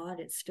it or not,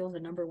 it's still the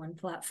 #1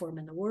 platform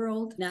in the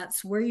world.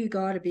 That's where you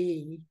got to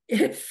be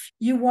if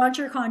you want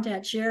your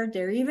content shared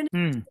there. Even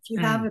if you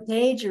have a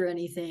page or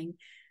anything,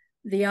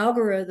 the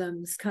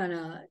algorithms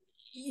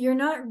you're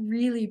not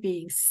really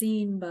being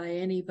seen by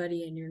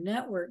anybody in your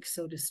network,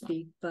 so to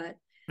speak, but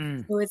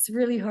so it's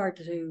really hard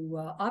to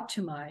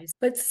optimize.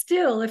 But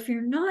still, if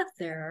you're not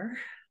there,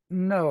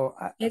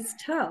 it's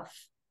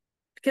tough,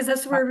 because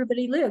that's where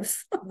everybody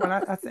lives. Well,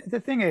 I think the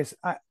thing is,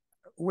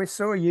 we're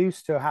so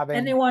used to having,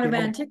 and they want to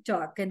ban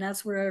TikTok, and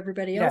that's where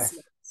everybody else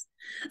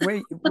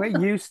lives. we're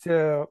used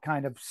to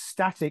kind of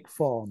static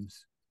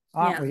forms,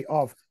 aren't we?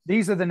 Of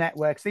these are the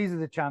networks, these are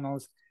the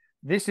channels.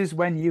 This is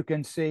when you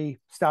can see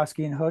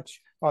Starsky and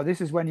Hutch, or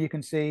this is when you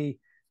can see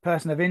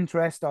Person of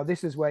Interest, or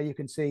this is where you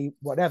can see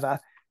whatever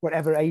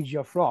age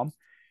you're from.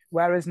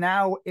 Whereas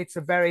now it's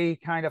a very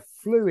kind of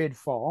fluid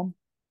form.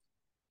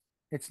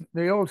 It's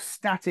the old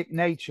static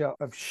nature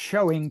of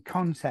showing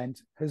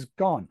content has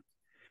gone,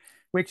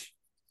 which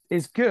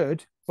is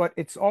good, but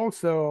it's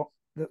also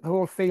the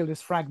whole field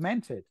is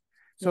fragmented.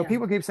 So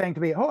people keep saying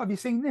to me, "Oh, have you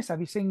seen this? Have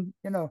you seen,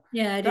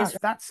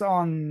 that's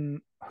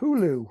on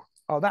Hulu,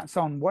 or that's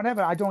on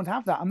whatever." I don't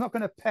have that. I'm not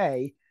going to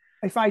pay.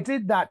 If I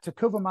did that to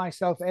cover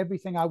myself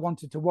everything I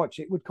wanted to watch,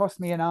 it would cost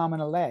me an arm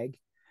and a leg.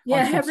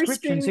 Every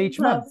streaming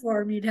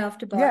platform you'd have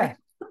to buy.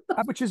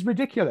 Which is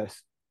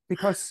ridiculous,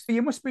 because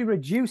you must be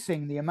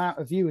reducing the amount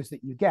of viewers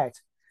that you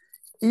get,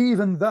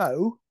 even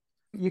though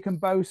you can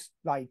boast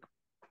like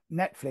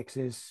Netflix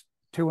is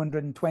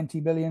 220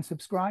 million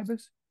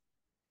subscribers.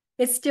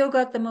 It's still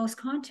got the most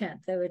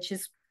content, though, which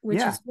is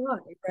why,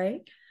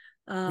 right?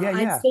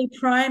 I'd say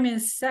Prime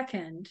is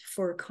second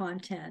for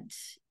content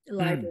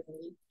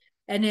library.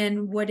 And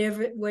then what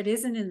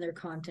isn't in their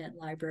content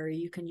library,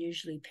 you can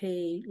usually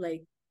pay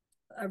like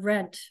a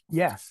rent.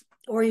 Yes.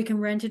 Or you can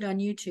rent it on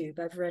YouTube.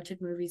 I've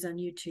rented movies on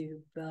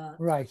YouTube.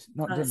 Right.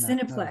 Not done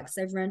Cineplex. that,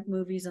 no. I've rented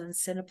movies on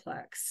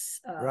Cineplex,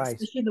 right.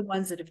 Especially the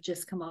ones that have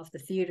just come off the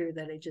theater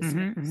that I just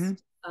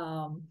missed.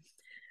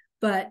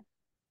 But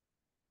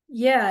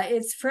yeah,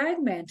 it's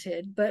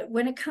fragmented. But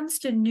when it comes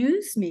to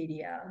news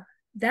media,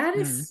 that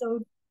is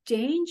so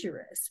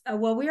dangerous.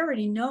 Well, we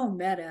already know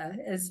Meta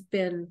has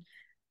been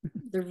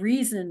the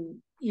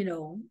reason,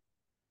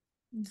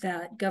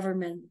 that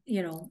government,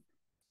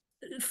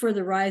 for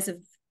the rise of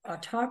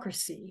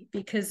autocracy,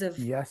 because of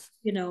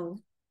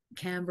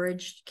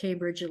Cambridge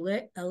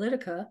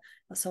Analytica.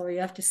 That's all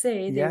you have to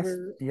say. They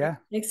were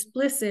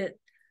explicit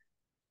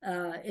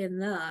in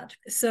that.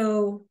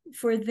 So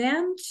for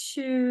them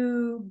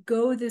to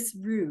go this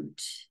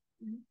route,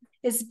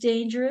 it's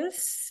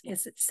dangerous. It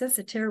sets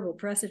a terrible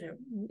precedent,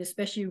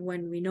 especially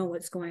when we know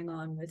what's going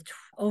on with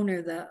owner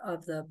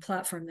of the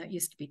platform that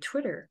used to be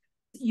Twitter.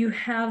 You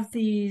have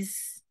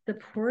these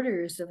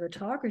supporters of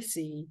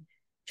autocracy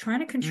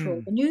trying to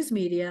control the news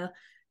media.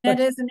 It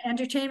isn't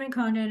entertainment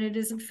content. It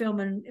isn't film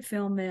and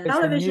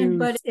television,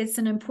 but it's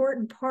an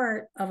important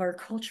part of our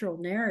cultural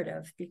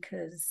narrative,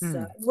 because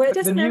it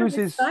doesn't matter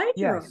which side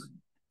you're on.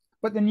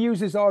 But the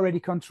news is already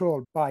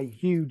controlled by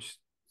huge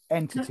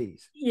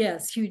entities.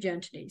 Yes, huge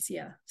entities.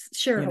 Yeah,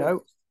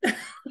 shareholders.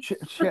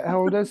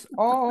 Shareholders,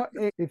 or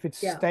if it's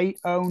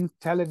state-owned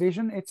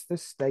television, it's the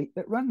state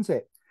that runs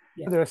it.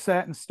 There are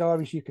certain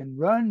stories you can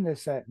run.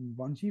 There's certain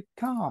ones you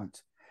can't.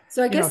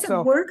 So I guess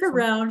the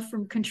workaround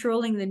from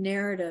controlling the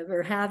narrative,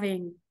 or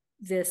having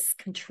this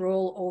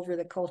control over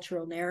the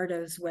cultural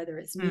narratives, whether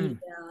it's media,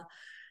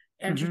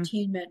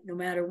 entertainment, no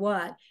matter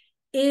what,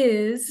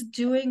 is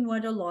doing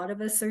what a lot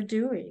of us are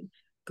doing.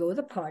 Go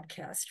the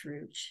podcast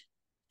route,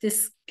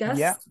 discuss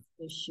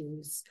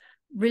issues,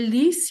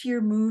 release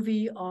your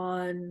movie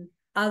on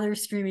other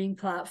streaming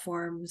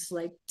platforms.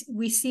 Like,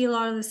 we see a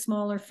lot of the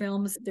smaller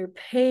films, they're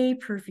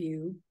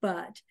pay-per-view,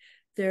 but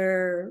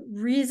they're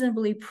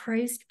reasonably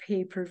priced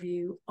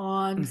pay-per-view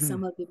on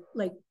some of the,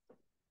 like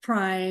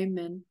Prime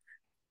and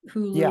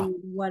Hulu,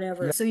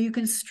 whatever. So you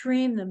can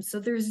stream them. So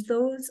there's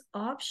those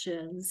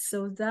options.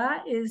 So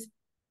that is,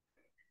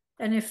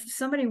 and if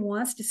somebody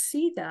wants to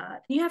see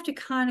that, you have to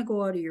kind of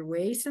go out of your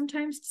way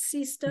sometimes to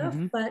see stuff.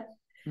 But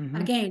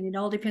again, it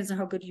all depends on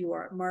how good you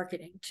are at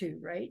marketing too,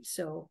 right?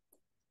 So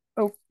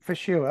for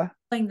sure,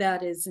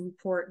 that is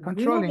important.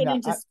 Controlling we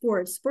won't get into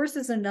sports. Sports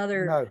is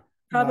another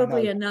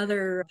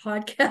another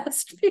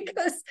podcast,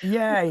 because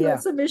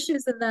there's some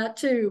issues in that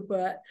too.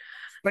 But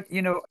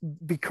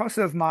because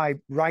of my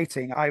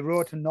writing, I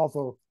wrote a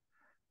novel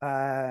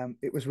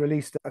It was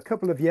released a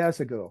couple of years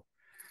ago.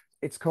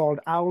 It's called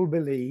Owl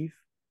Believe.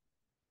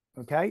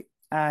 Okay.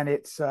 And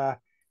it's a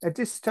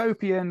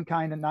dystopian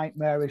kind of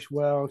nightmarish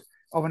world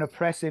of an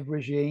oppressive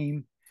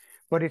regime,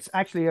 but it's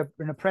actually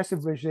an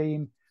oppressive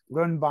regime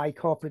run by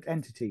corporate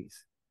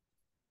entities.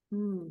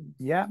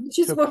 Yeah. Which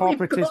is So what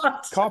we've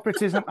got.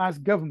 corporatism as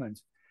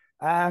government.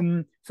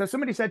 So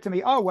somebody said to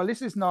me, "Oh, well,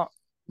 this is not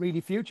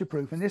really future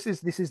proof, and this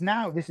is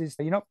now. This is,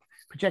 you're not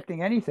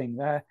projecting anything.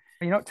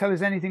 You're not telling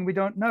us anything we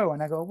don't know."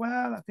 And I go,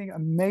 "Well, I think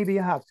maybe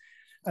I have."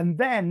 And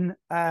then,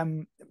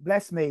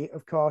 bless me,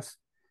 of course,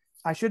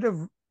 I should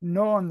have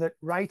known that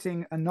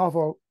writing a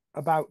novel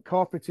about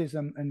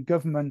corporatism and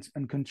government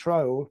and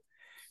control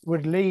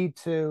would lead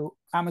to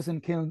Amazon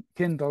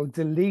Kindle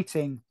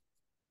deleting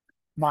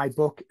my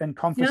book and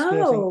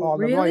confiscating all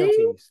the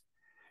royalties.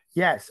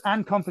 Yes,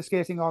 and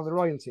confiscating all the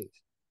royalties.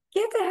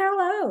 Get the hell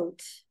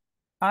out.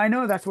 I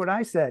know, that's what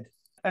I said.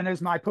 And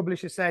as my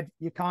publisher said,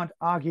 you can't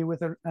argue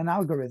with an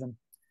algorithm.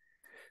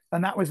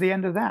 And that was the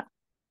end of that.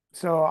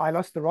 So I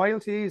lost the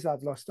royalties.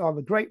 I've lost all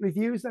the great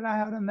reviews that I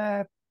had in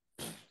there.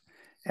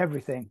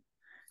 Everything.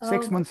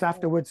 6 months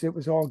afterwards, it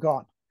was all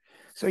gone.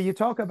 So you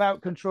talk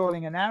about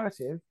controlling a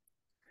narrative,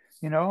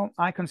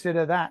 I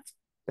consider that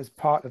as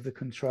part of the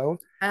control.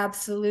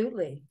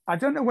 Absolutely. I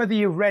don't know whether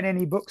you've read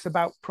any books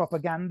about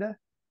propaganda.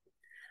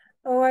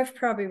 Oh, I've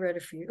probably read a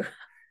few.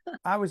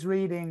 I was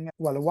reading,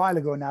 well, a while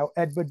ago now,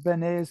 Edward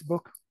Bernays'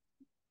 book,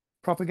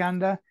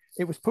 Propaganda.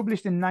 It was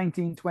published in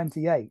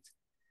 1928.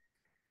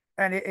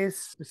 And it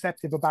is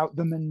perceptive about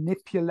the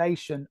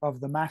manipulation of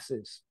the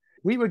masses.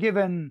 We were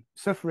given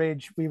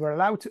suffrage. We were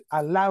allowed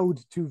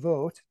to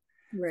vote.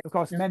 Right. Of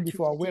course, men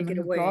before women,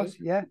 of course.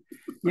 Yeah.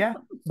 Yeah.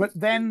 But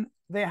then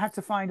they had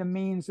to find a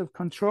means of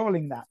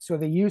controlling that. So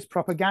they used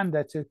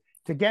propaganda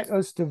to get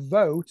us to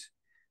vote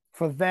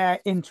for their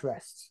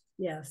interests.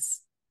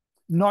 Yes.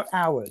 Not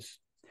ours.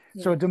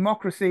 Yeah. So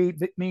democracy,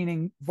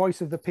 meaning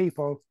voice of the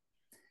people,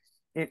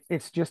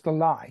 it's just a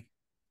lie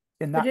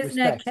in that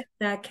respect. Isn't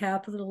that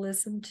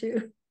capitalism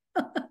too?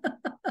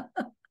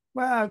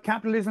 Well,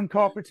 capitalism,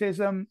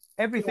 corporatism,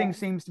 everything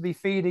seems to be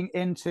feeding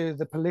into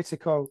the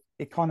political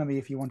economy,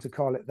 if you want to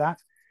call it that.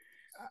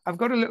 I've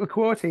got a little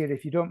quote here,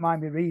 if you don't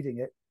mind me reading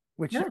it,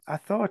 which I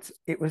thought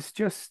it was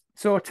just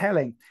so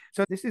telling.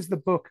 So this is the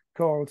book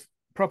called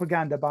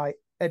Propaganda by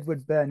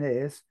Edward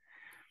Bernays.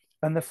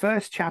 And the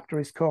first chapter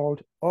is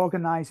called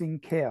Organizing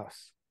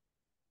Chaos.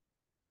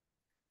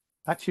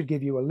 That should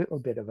give you a little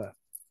bit of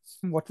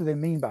what do they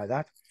mean by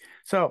that?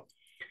 So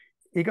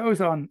he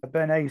goes on,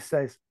 Bernays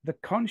says, the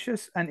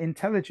conscious and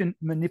intelligent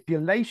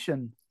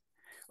manipulation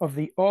of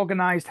the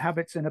organized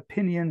habits and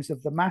opinions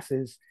of the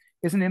masses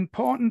is an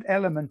important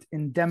element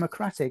in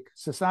democratic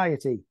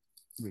society.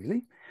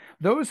 Really?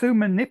 Those who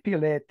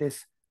manipulate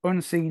this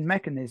unseen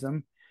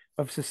mechanism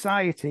of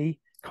society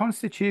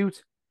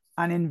constitute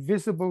an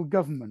invisible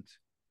government,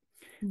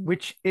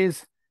 which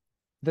is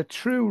the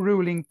true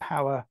ruling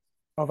power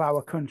of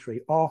our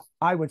country, or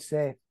I would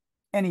say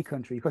any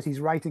country, because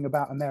he's writing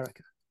about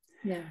America.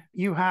 Yeah.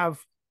 You have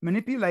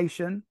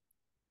manipulation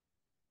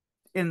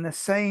in the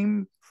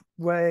same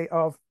way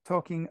of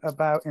talking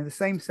about, in the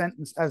same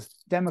sentence as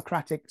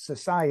democratic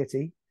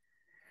society.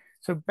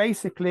 So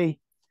basically,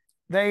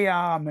 they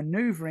are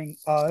maneuvering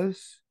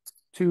us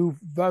to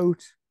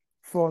vote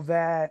for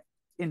their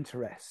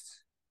interests.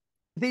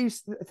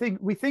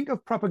 We think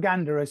of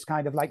propaganda as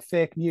kind of like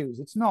fake news.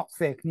 It's not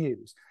fake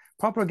news.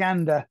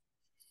 Propaganda,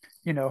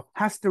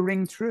 has to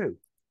ring true.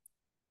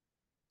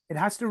 It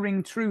has to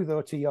ring true,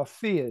 though, to your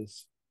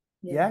fears.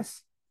 Yeah.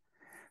 Yes?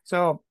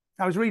 So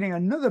I was reading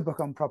another book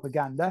on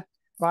propaganda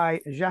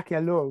by Jacques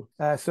Ellul,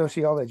 a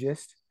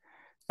sociologist,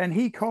 and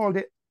he called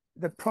it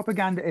that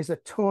propaganda is a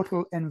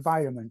total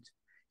environment.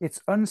 It's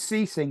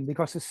unceasing,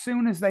 because as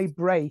soon as they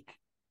break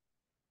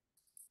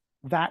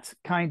that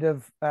kind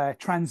of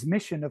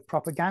transmission of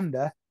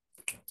propaganda,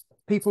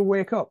 people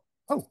wake up.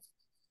 Oh,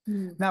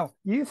 Now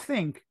you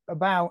think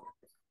about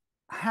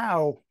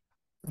how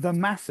the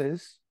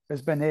masses,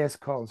 as Bernays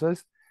calls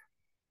us,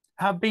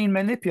 have been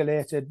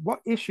manipulated. What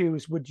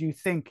issues would you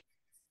think?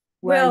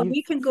 Well,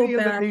 we can go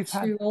back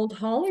to old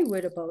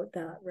Hollywood about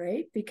that,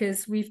 right?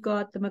 Because we've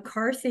got the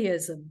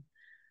McCarthyism,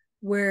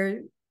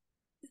 where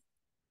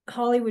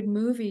Hollywood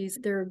movies,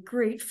 they're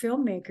great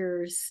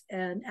filmmakers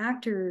and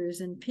actors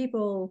and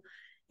people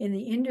in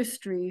the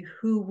industry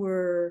who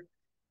were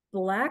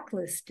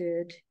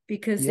blacklisted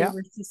because they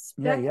were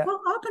suspected.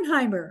 Well,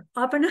 Oppenheimer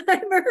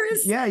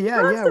is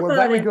well,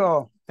 there we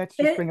go. Let's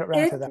just bring it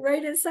around to that.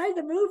 Right inside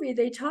the movie,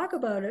 they talk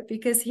about it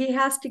because he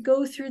has to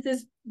go through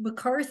this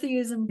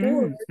McCarthyism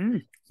board,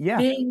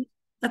 being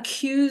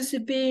accused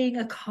of being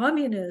a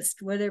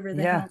communist, whatever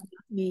the hell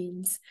that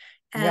means.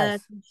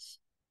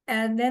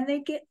 And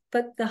then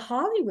but the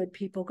Hollywood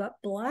people got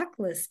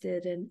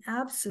blacklisted and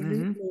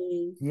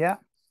absolutely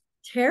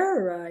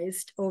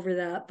terrorized over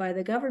that by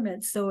the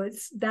government. So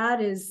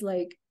that is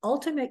like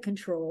ultimate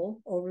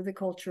control over the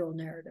cultural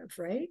narrative,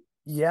 right?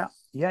 Yeah.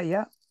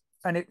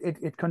 And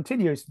it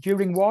continues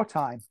during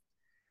wartime,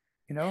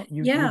 and then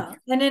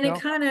it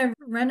kind of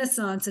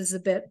renaissances a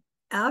bit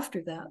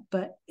after that.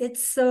 But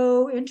it's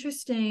so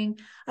interesting.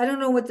 I don't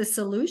know what the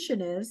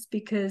solution is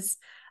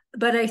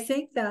but I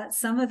think that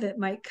some of it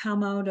might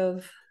come out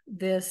of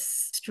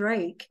this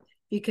strike,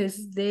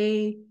 because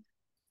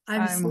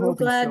I'm so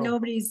glad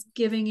nobody's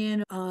giving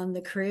in on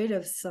the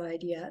creative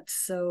side yet.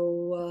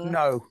 So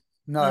no.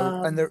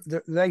 And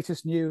the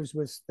latest news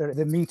was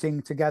the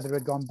meeting together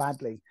had gone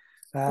badly.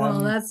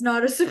 Well, that's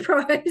not a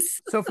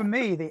surprise. So for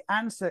me, the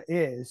answer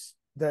is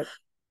that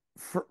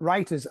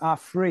writers are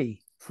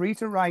free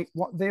to write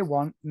what they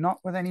want, not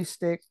with any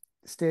state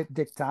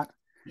diktat.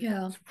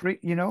 Yeah. It's free,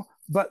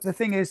 but the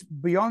thing is,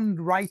 beyond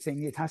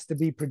writing, it has to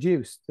be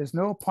produced. There's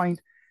no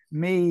point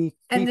me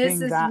keeping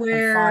that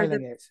and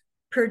filing it.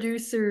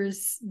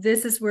 Producers,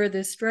 this is where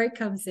the strike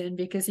comes in,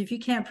 because if you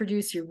can't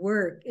produce your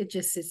work, it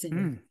just sits in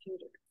your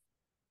computer.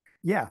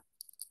 Yeah.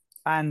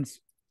 And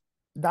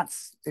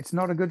it's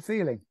not a good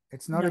feeling.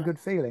 It's not a good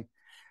feeling.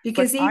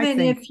 Because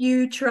if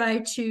you try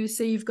to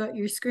say you've got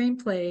your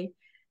screenplay,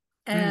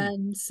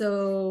 and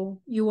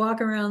so you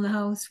walk around the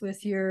house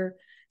with your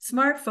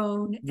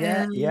smartphone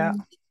and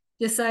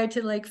decide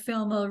to like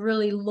film a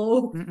really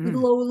low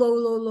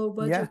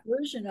budget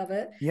version of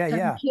it. Have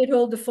your kid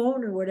hold the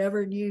phone or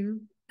whatever, and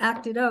you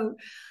act it out.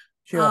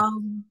 Sure.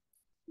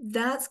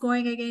 That's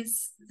going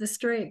against the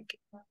strike.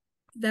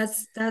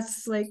 That's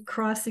like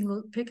crossing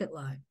the picket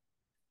line,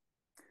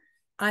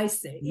 I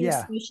say.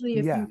 Especially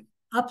if you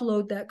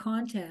upload that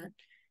content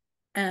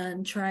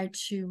and try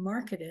to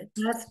market it.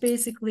 That's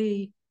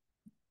basically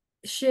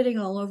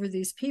shitting all over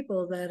these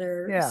people that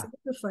are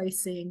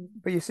sacrificing.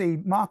 But you see,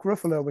 Mark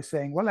Ruffalo was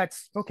saying, well,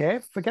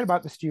 forget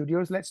about the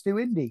studios, let's do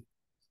indie.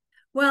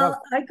 Well,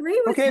 I agree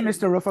with you. Okay,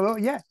 Mr.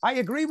 Ruffalo, I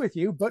agree with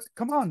you, but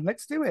come on,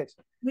 let's do it.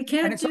 We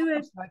can't do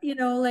it,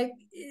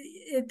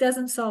 it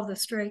doesn't solve the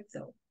strike,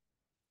 though.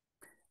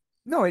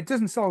 No, it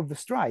doesn't solve the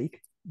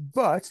strike,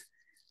 but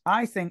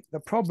I think the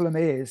problem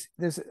is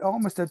there's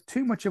almost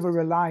too much of a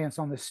reliance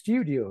on the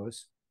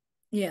studios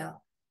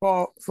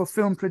for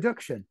film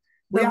production.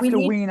 We have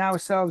to wean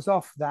ourselves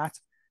off that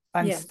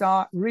and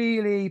start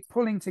really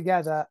pulling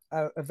together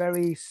a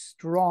very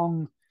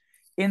strong,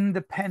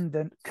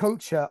 independent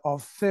culture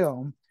of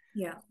film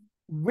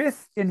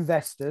with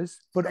investors,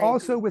 but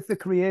also with the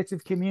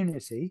creative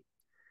community.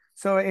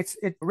 So it's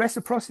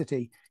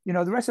reciprocity.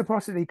 The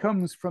reciprocity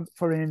comes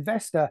for an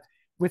investor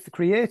with the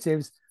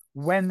creatives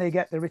when they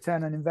get the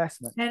return on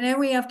investment. And then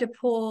we have to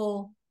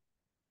pull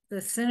the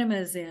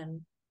cinemas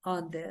in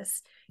on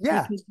this.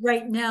 Yeah. Because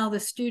right now the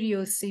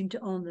studios seem to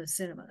own the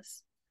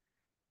cinemas.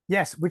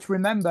 Yes, which,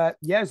 remember,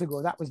 years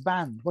ago that was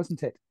banned,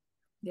 wasn't it?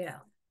 Yeah.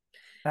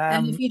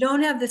 And if you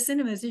don't have the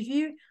cinemas, if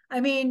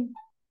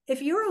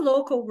you're a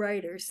local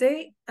writer,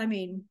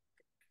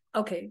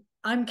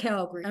 I'm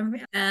Calgary,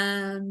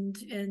 and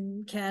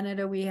in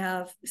Canada we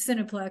have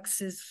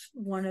Cineplex is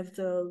one of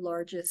the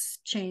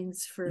largest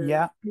chains for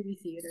movie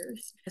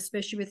theaters,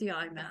 especially with the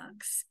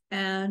IMAX.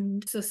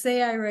 And so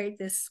say I write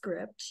this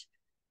script,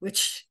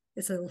 which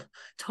is a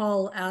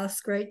tall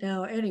ask right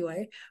now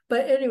anyway,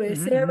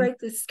 say I write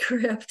this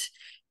script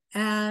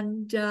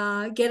and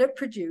get it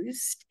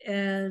produced,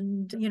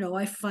 and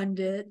I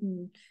fund it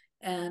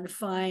and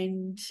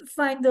find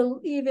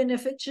even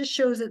if it just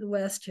shows at the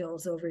West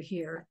Hills over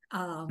here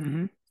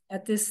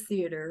at this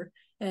theater,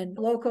 and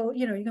local,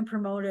 you can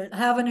promote it,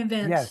 have an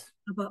event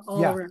about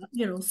all around,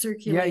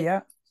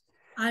 circulate.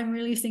 I'm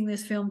releasing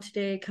this film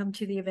today, come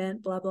to the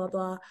event, blah, blah,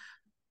 blah.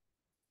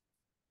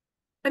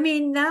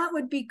 That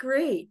would be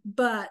great,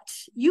 but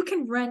you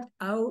can rent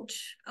out,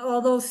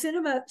 although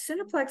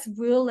Cineplex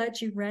will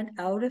let you rent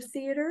out a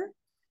theater.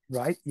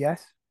 Right,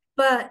 yes.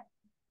 But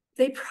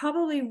they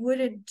probably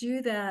wouldn't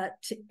do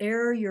that to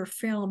air your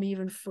film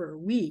even for a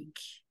week,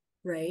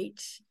 right?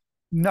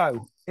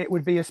 No, it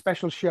would be a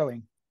special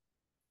showing.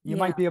 You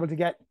might be able to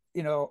get,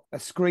 a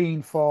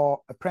screen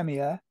for a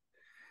premiere,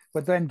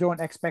 but then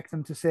don't expect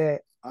them to say,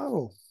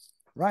 oh,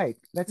 right,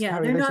 let's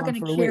carry this on for a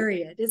week. They're not going to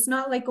carry it. It's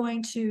not like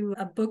going to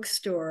a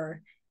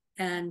bookstore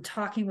and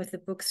talking with the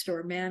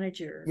bookstore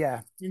manager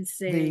and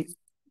saying,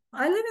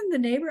 I'm a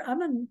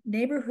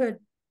neighborhood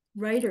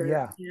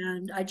writer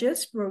and I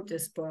just wrote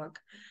this book.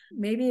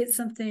 Maybe it's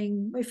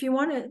something, if you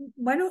want to,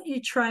 why don't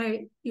you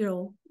try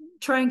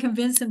and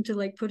convince them to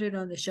like put it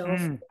on the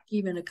shelf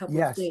even a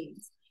couple of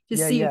days to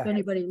see if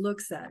anybody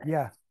looks at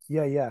it.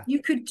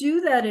 You could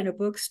do that in a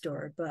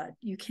bookstore, but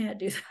you can't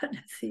do that in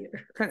a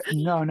theater.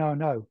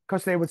 No,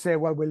 because they would say,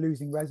 well, we're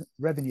losing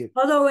revenue.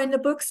 Although in the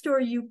bookstore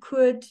you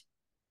could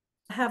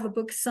have a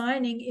book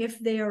signing if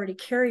they already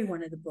carry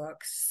one of the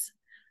books.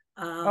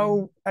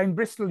 In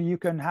Bristol, you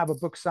can have a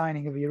book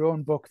signing of your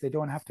own book. They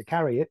don't have to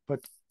carry it, but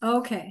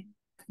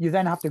you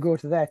then have to go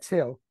to their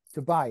till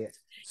to buy it.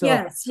 So, you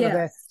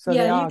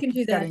can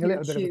do that. Getting a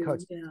little bit of a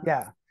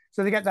cut.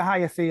 So they get the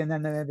higher fee, and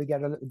then they maybe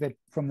get a little bit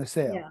from the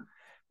sale. Yeah.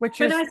 But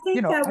I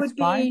think that would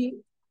be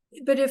fine.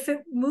 But if it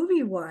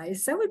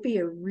movie-wise, that would be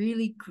a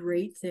really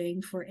great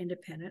thing for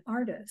independent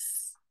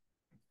artists.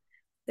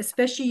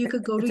 Especially you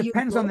could go to your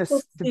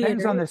local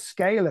depends on the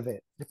scale of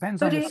it.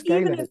 Depends on the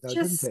scale of it, though,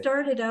 just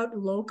started out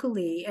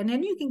locally, and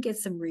then you can get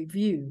some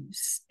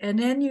reviews, and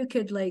then you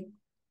could like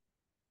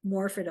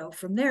morph it out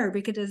from there,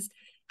 because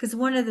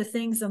one of the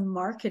things of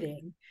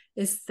marketing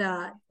is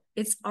that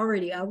it's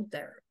already out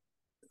there.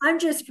 I'm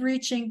just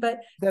reaching, but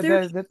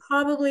there's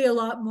probably a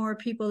lot more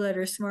people that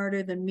are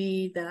smarter than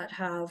me that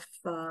have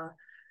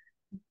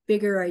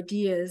bigger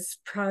ideas,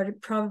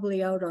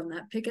 probably out on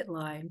that picket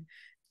line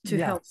to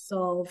help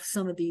solve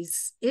some of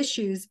these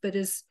issues. But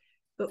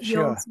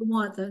you also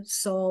want to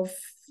solve,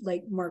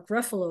 like Mark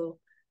Ruffalo,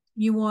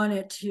 you want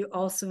it to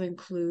also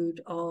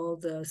include all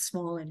the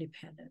small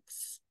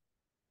independents.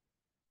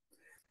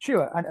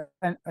 Sure,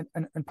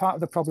 and part of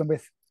the problem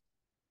with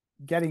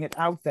getting it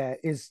out there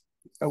is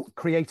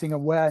creating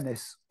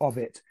awareness of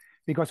it,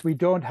 because we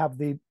don't have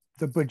the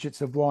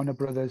budgets of Warner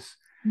Brothers,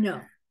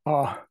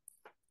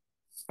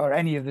 or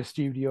any of the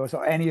studios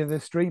or any of the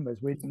streamers.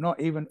 We're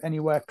not even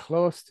anywhere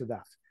close to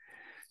that.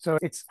 So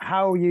it's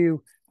how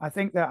you, I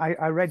think that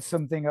I read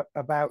something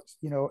about,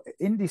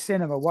 indie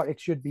cinema, what it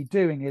should be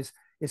doing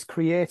is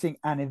creating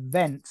an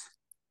event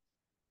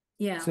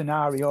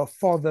scenario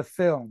for the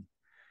film.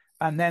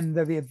 And then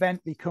the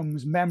event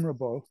becomes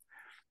memorable.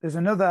 There's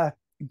another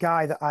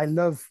guy that I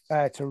love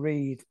to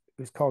read.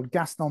 It's called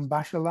Gaston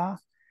Bachelard.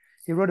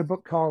 He wrote a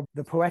book called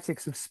The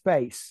Poetics of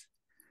Space.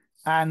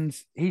 And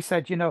he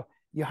said,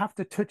 you have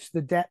to touch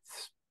the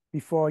depths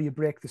before you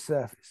break the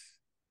surface.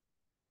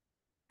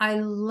 I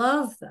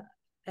love that.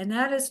 And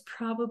that is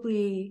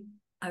probably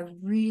a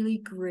really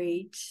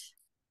great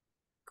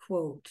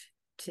quote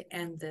to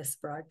end this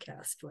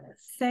broadcast with.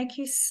 Thank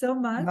you so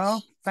much.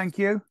 No, thank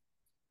you.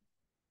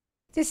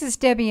 This is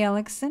Debbie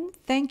Elicksen.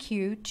 Thank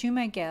you to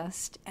my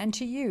guest and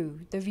to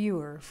you, the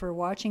viewer, for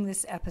watching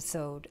this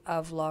episode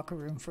of Locker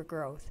Room for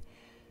Growth.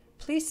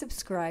 Please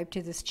subscribe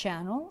to this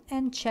channel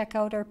and check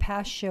out our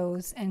past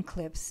shows and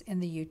clips in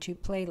the YouTube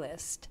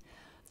playlist.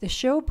 The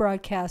show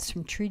broadcasts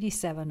from Treaty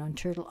 7 on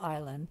Turtle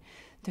Island,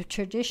 the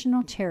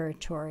traditional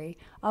territory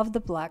of the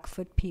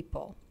Blackfoot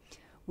people,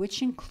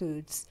 which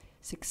includes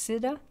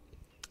Siksika,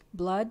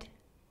 Blood,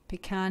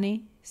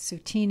 Piikani,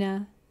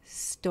 Tsuut'ina,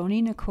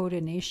 Stoney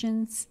Nakoda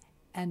Nations,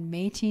 and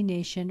Métis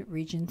Nation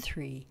Region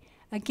 3.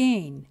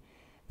 Again,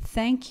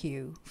 thank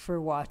you for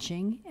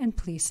watching, and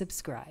please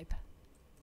subscribe.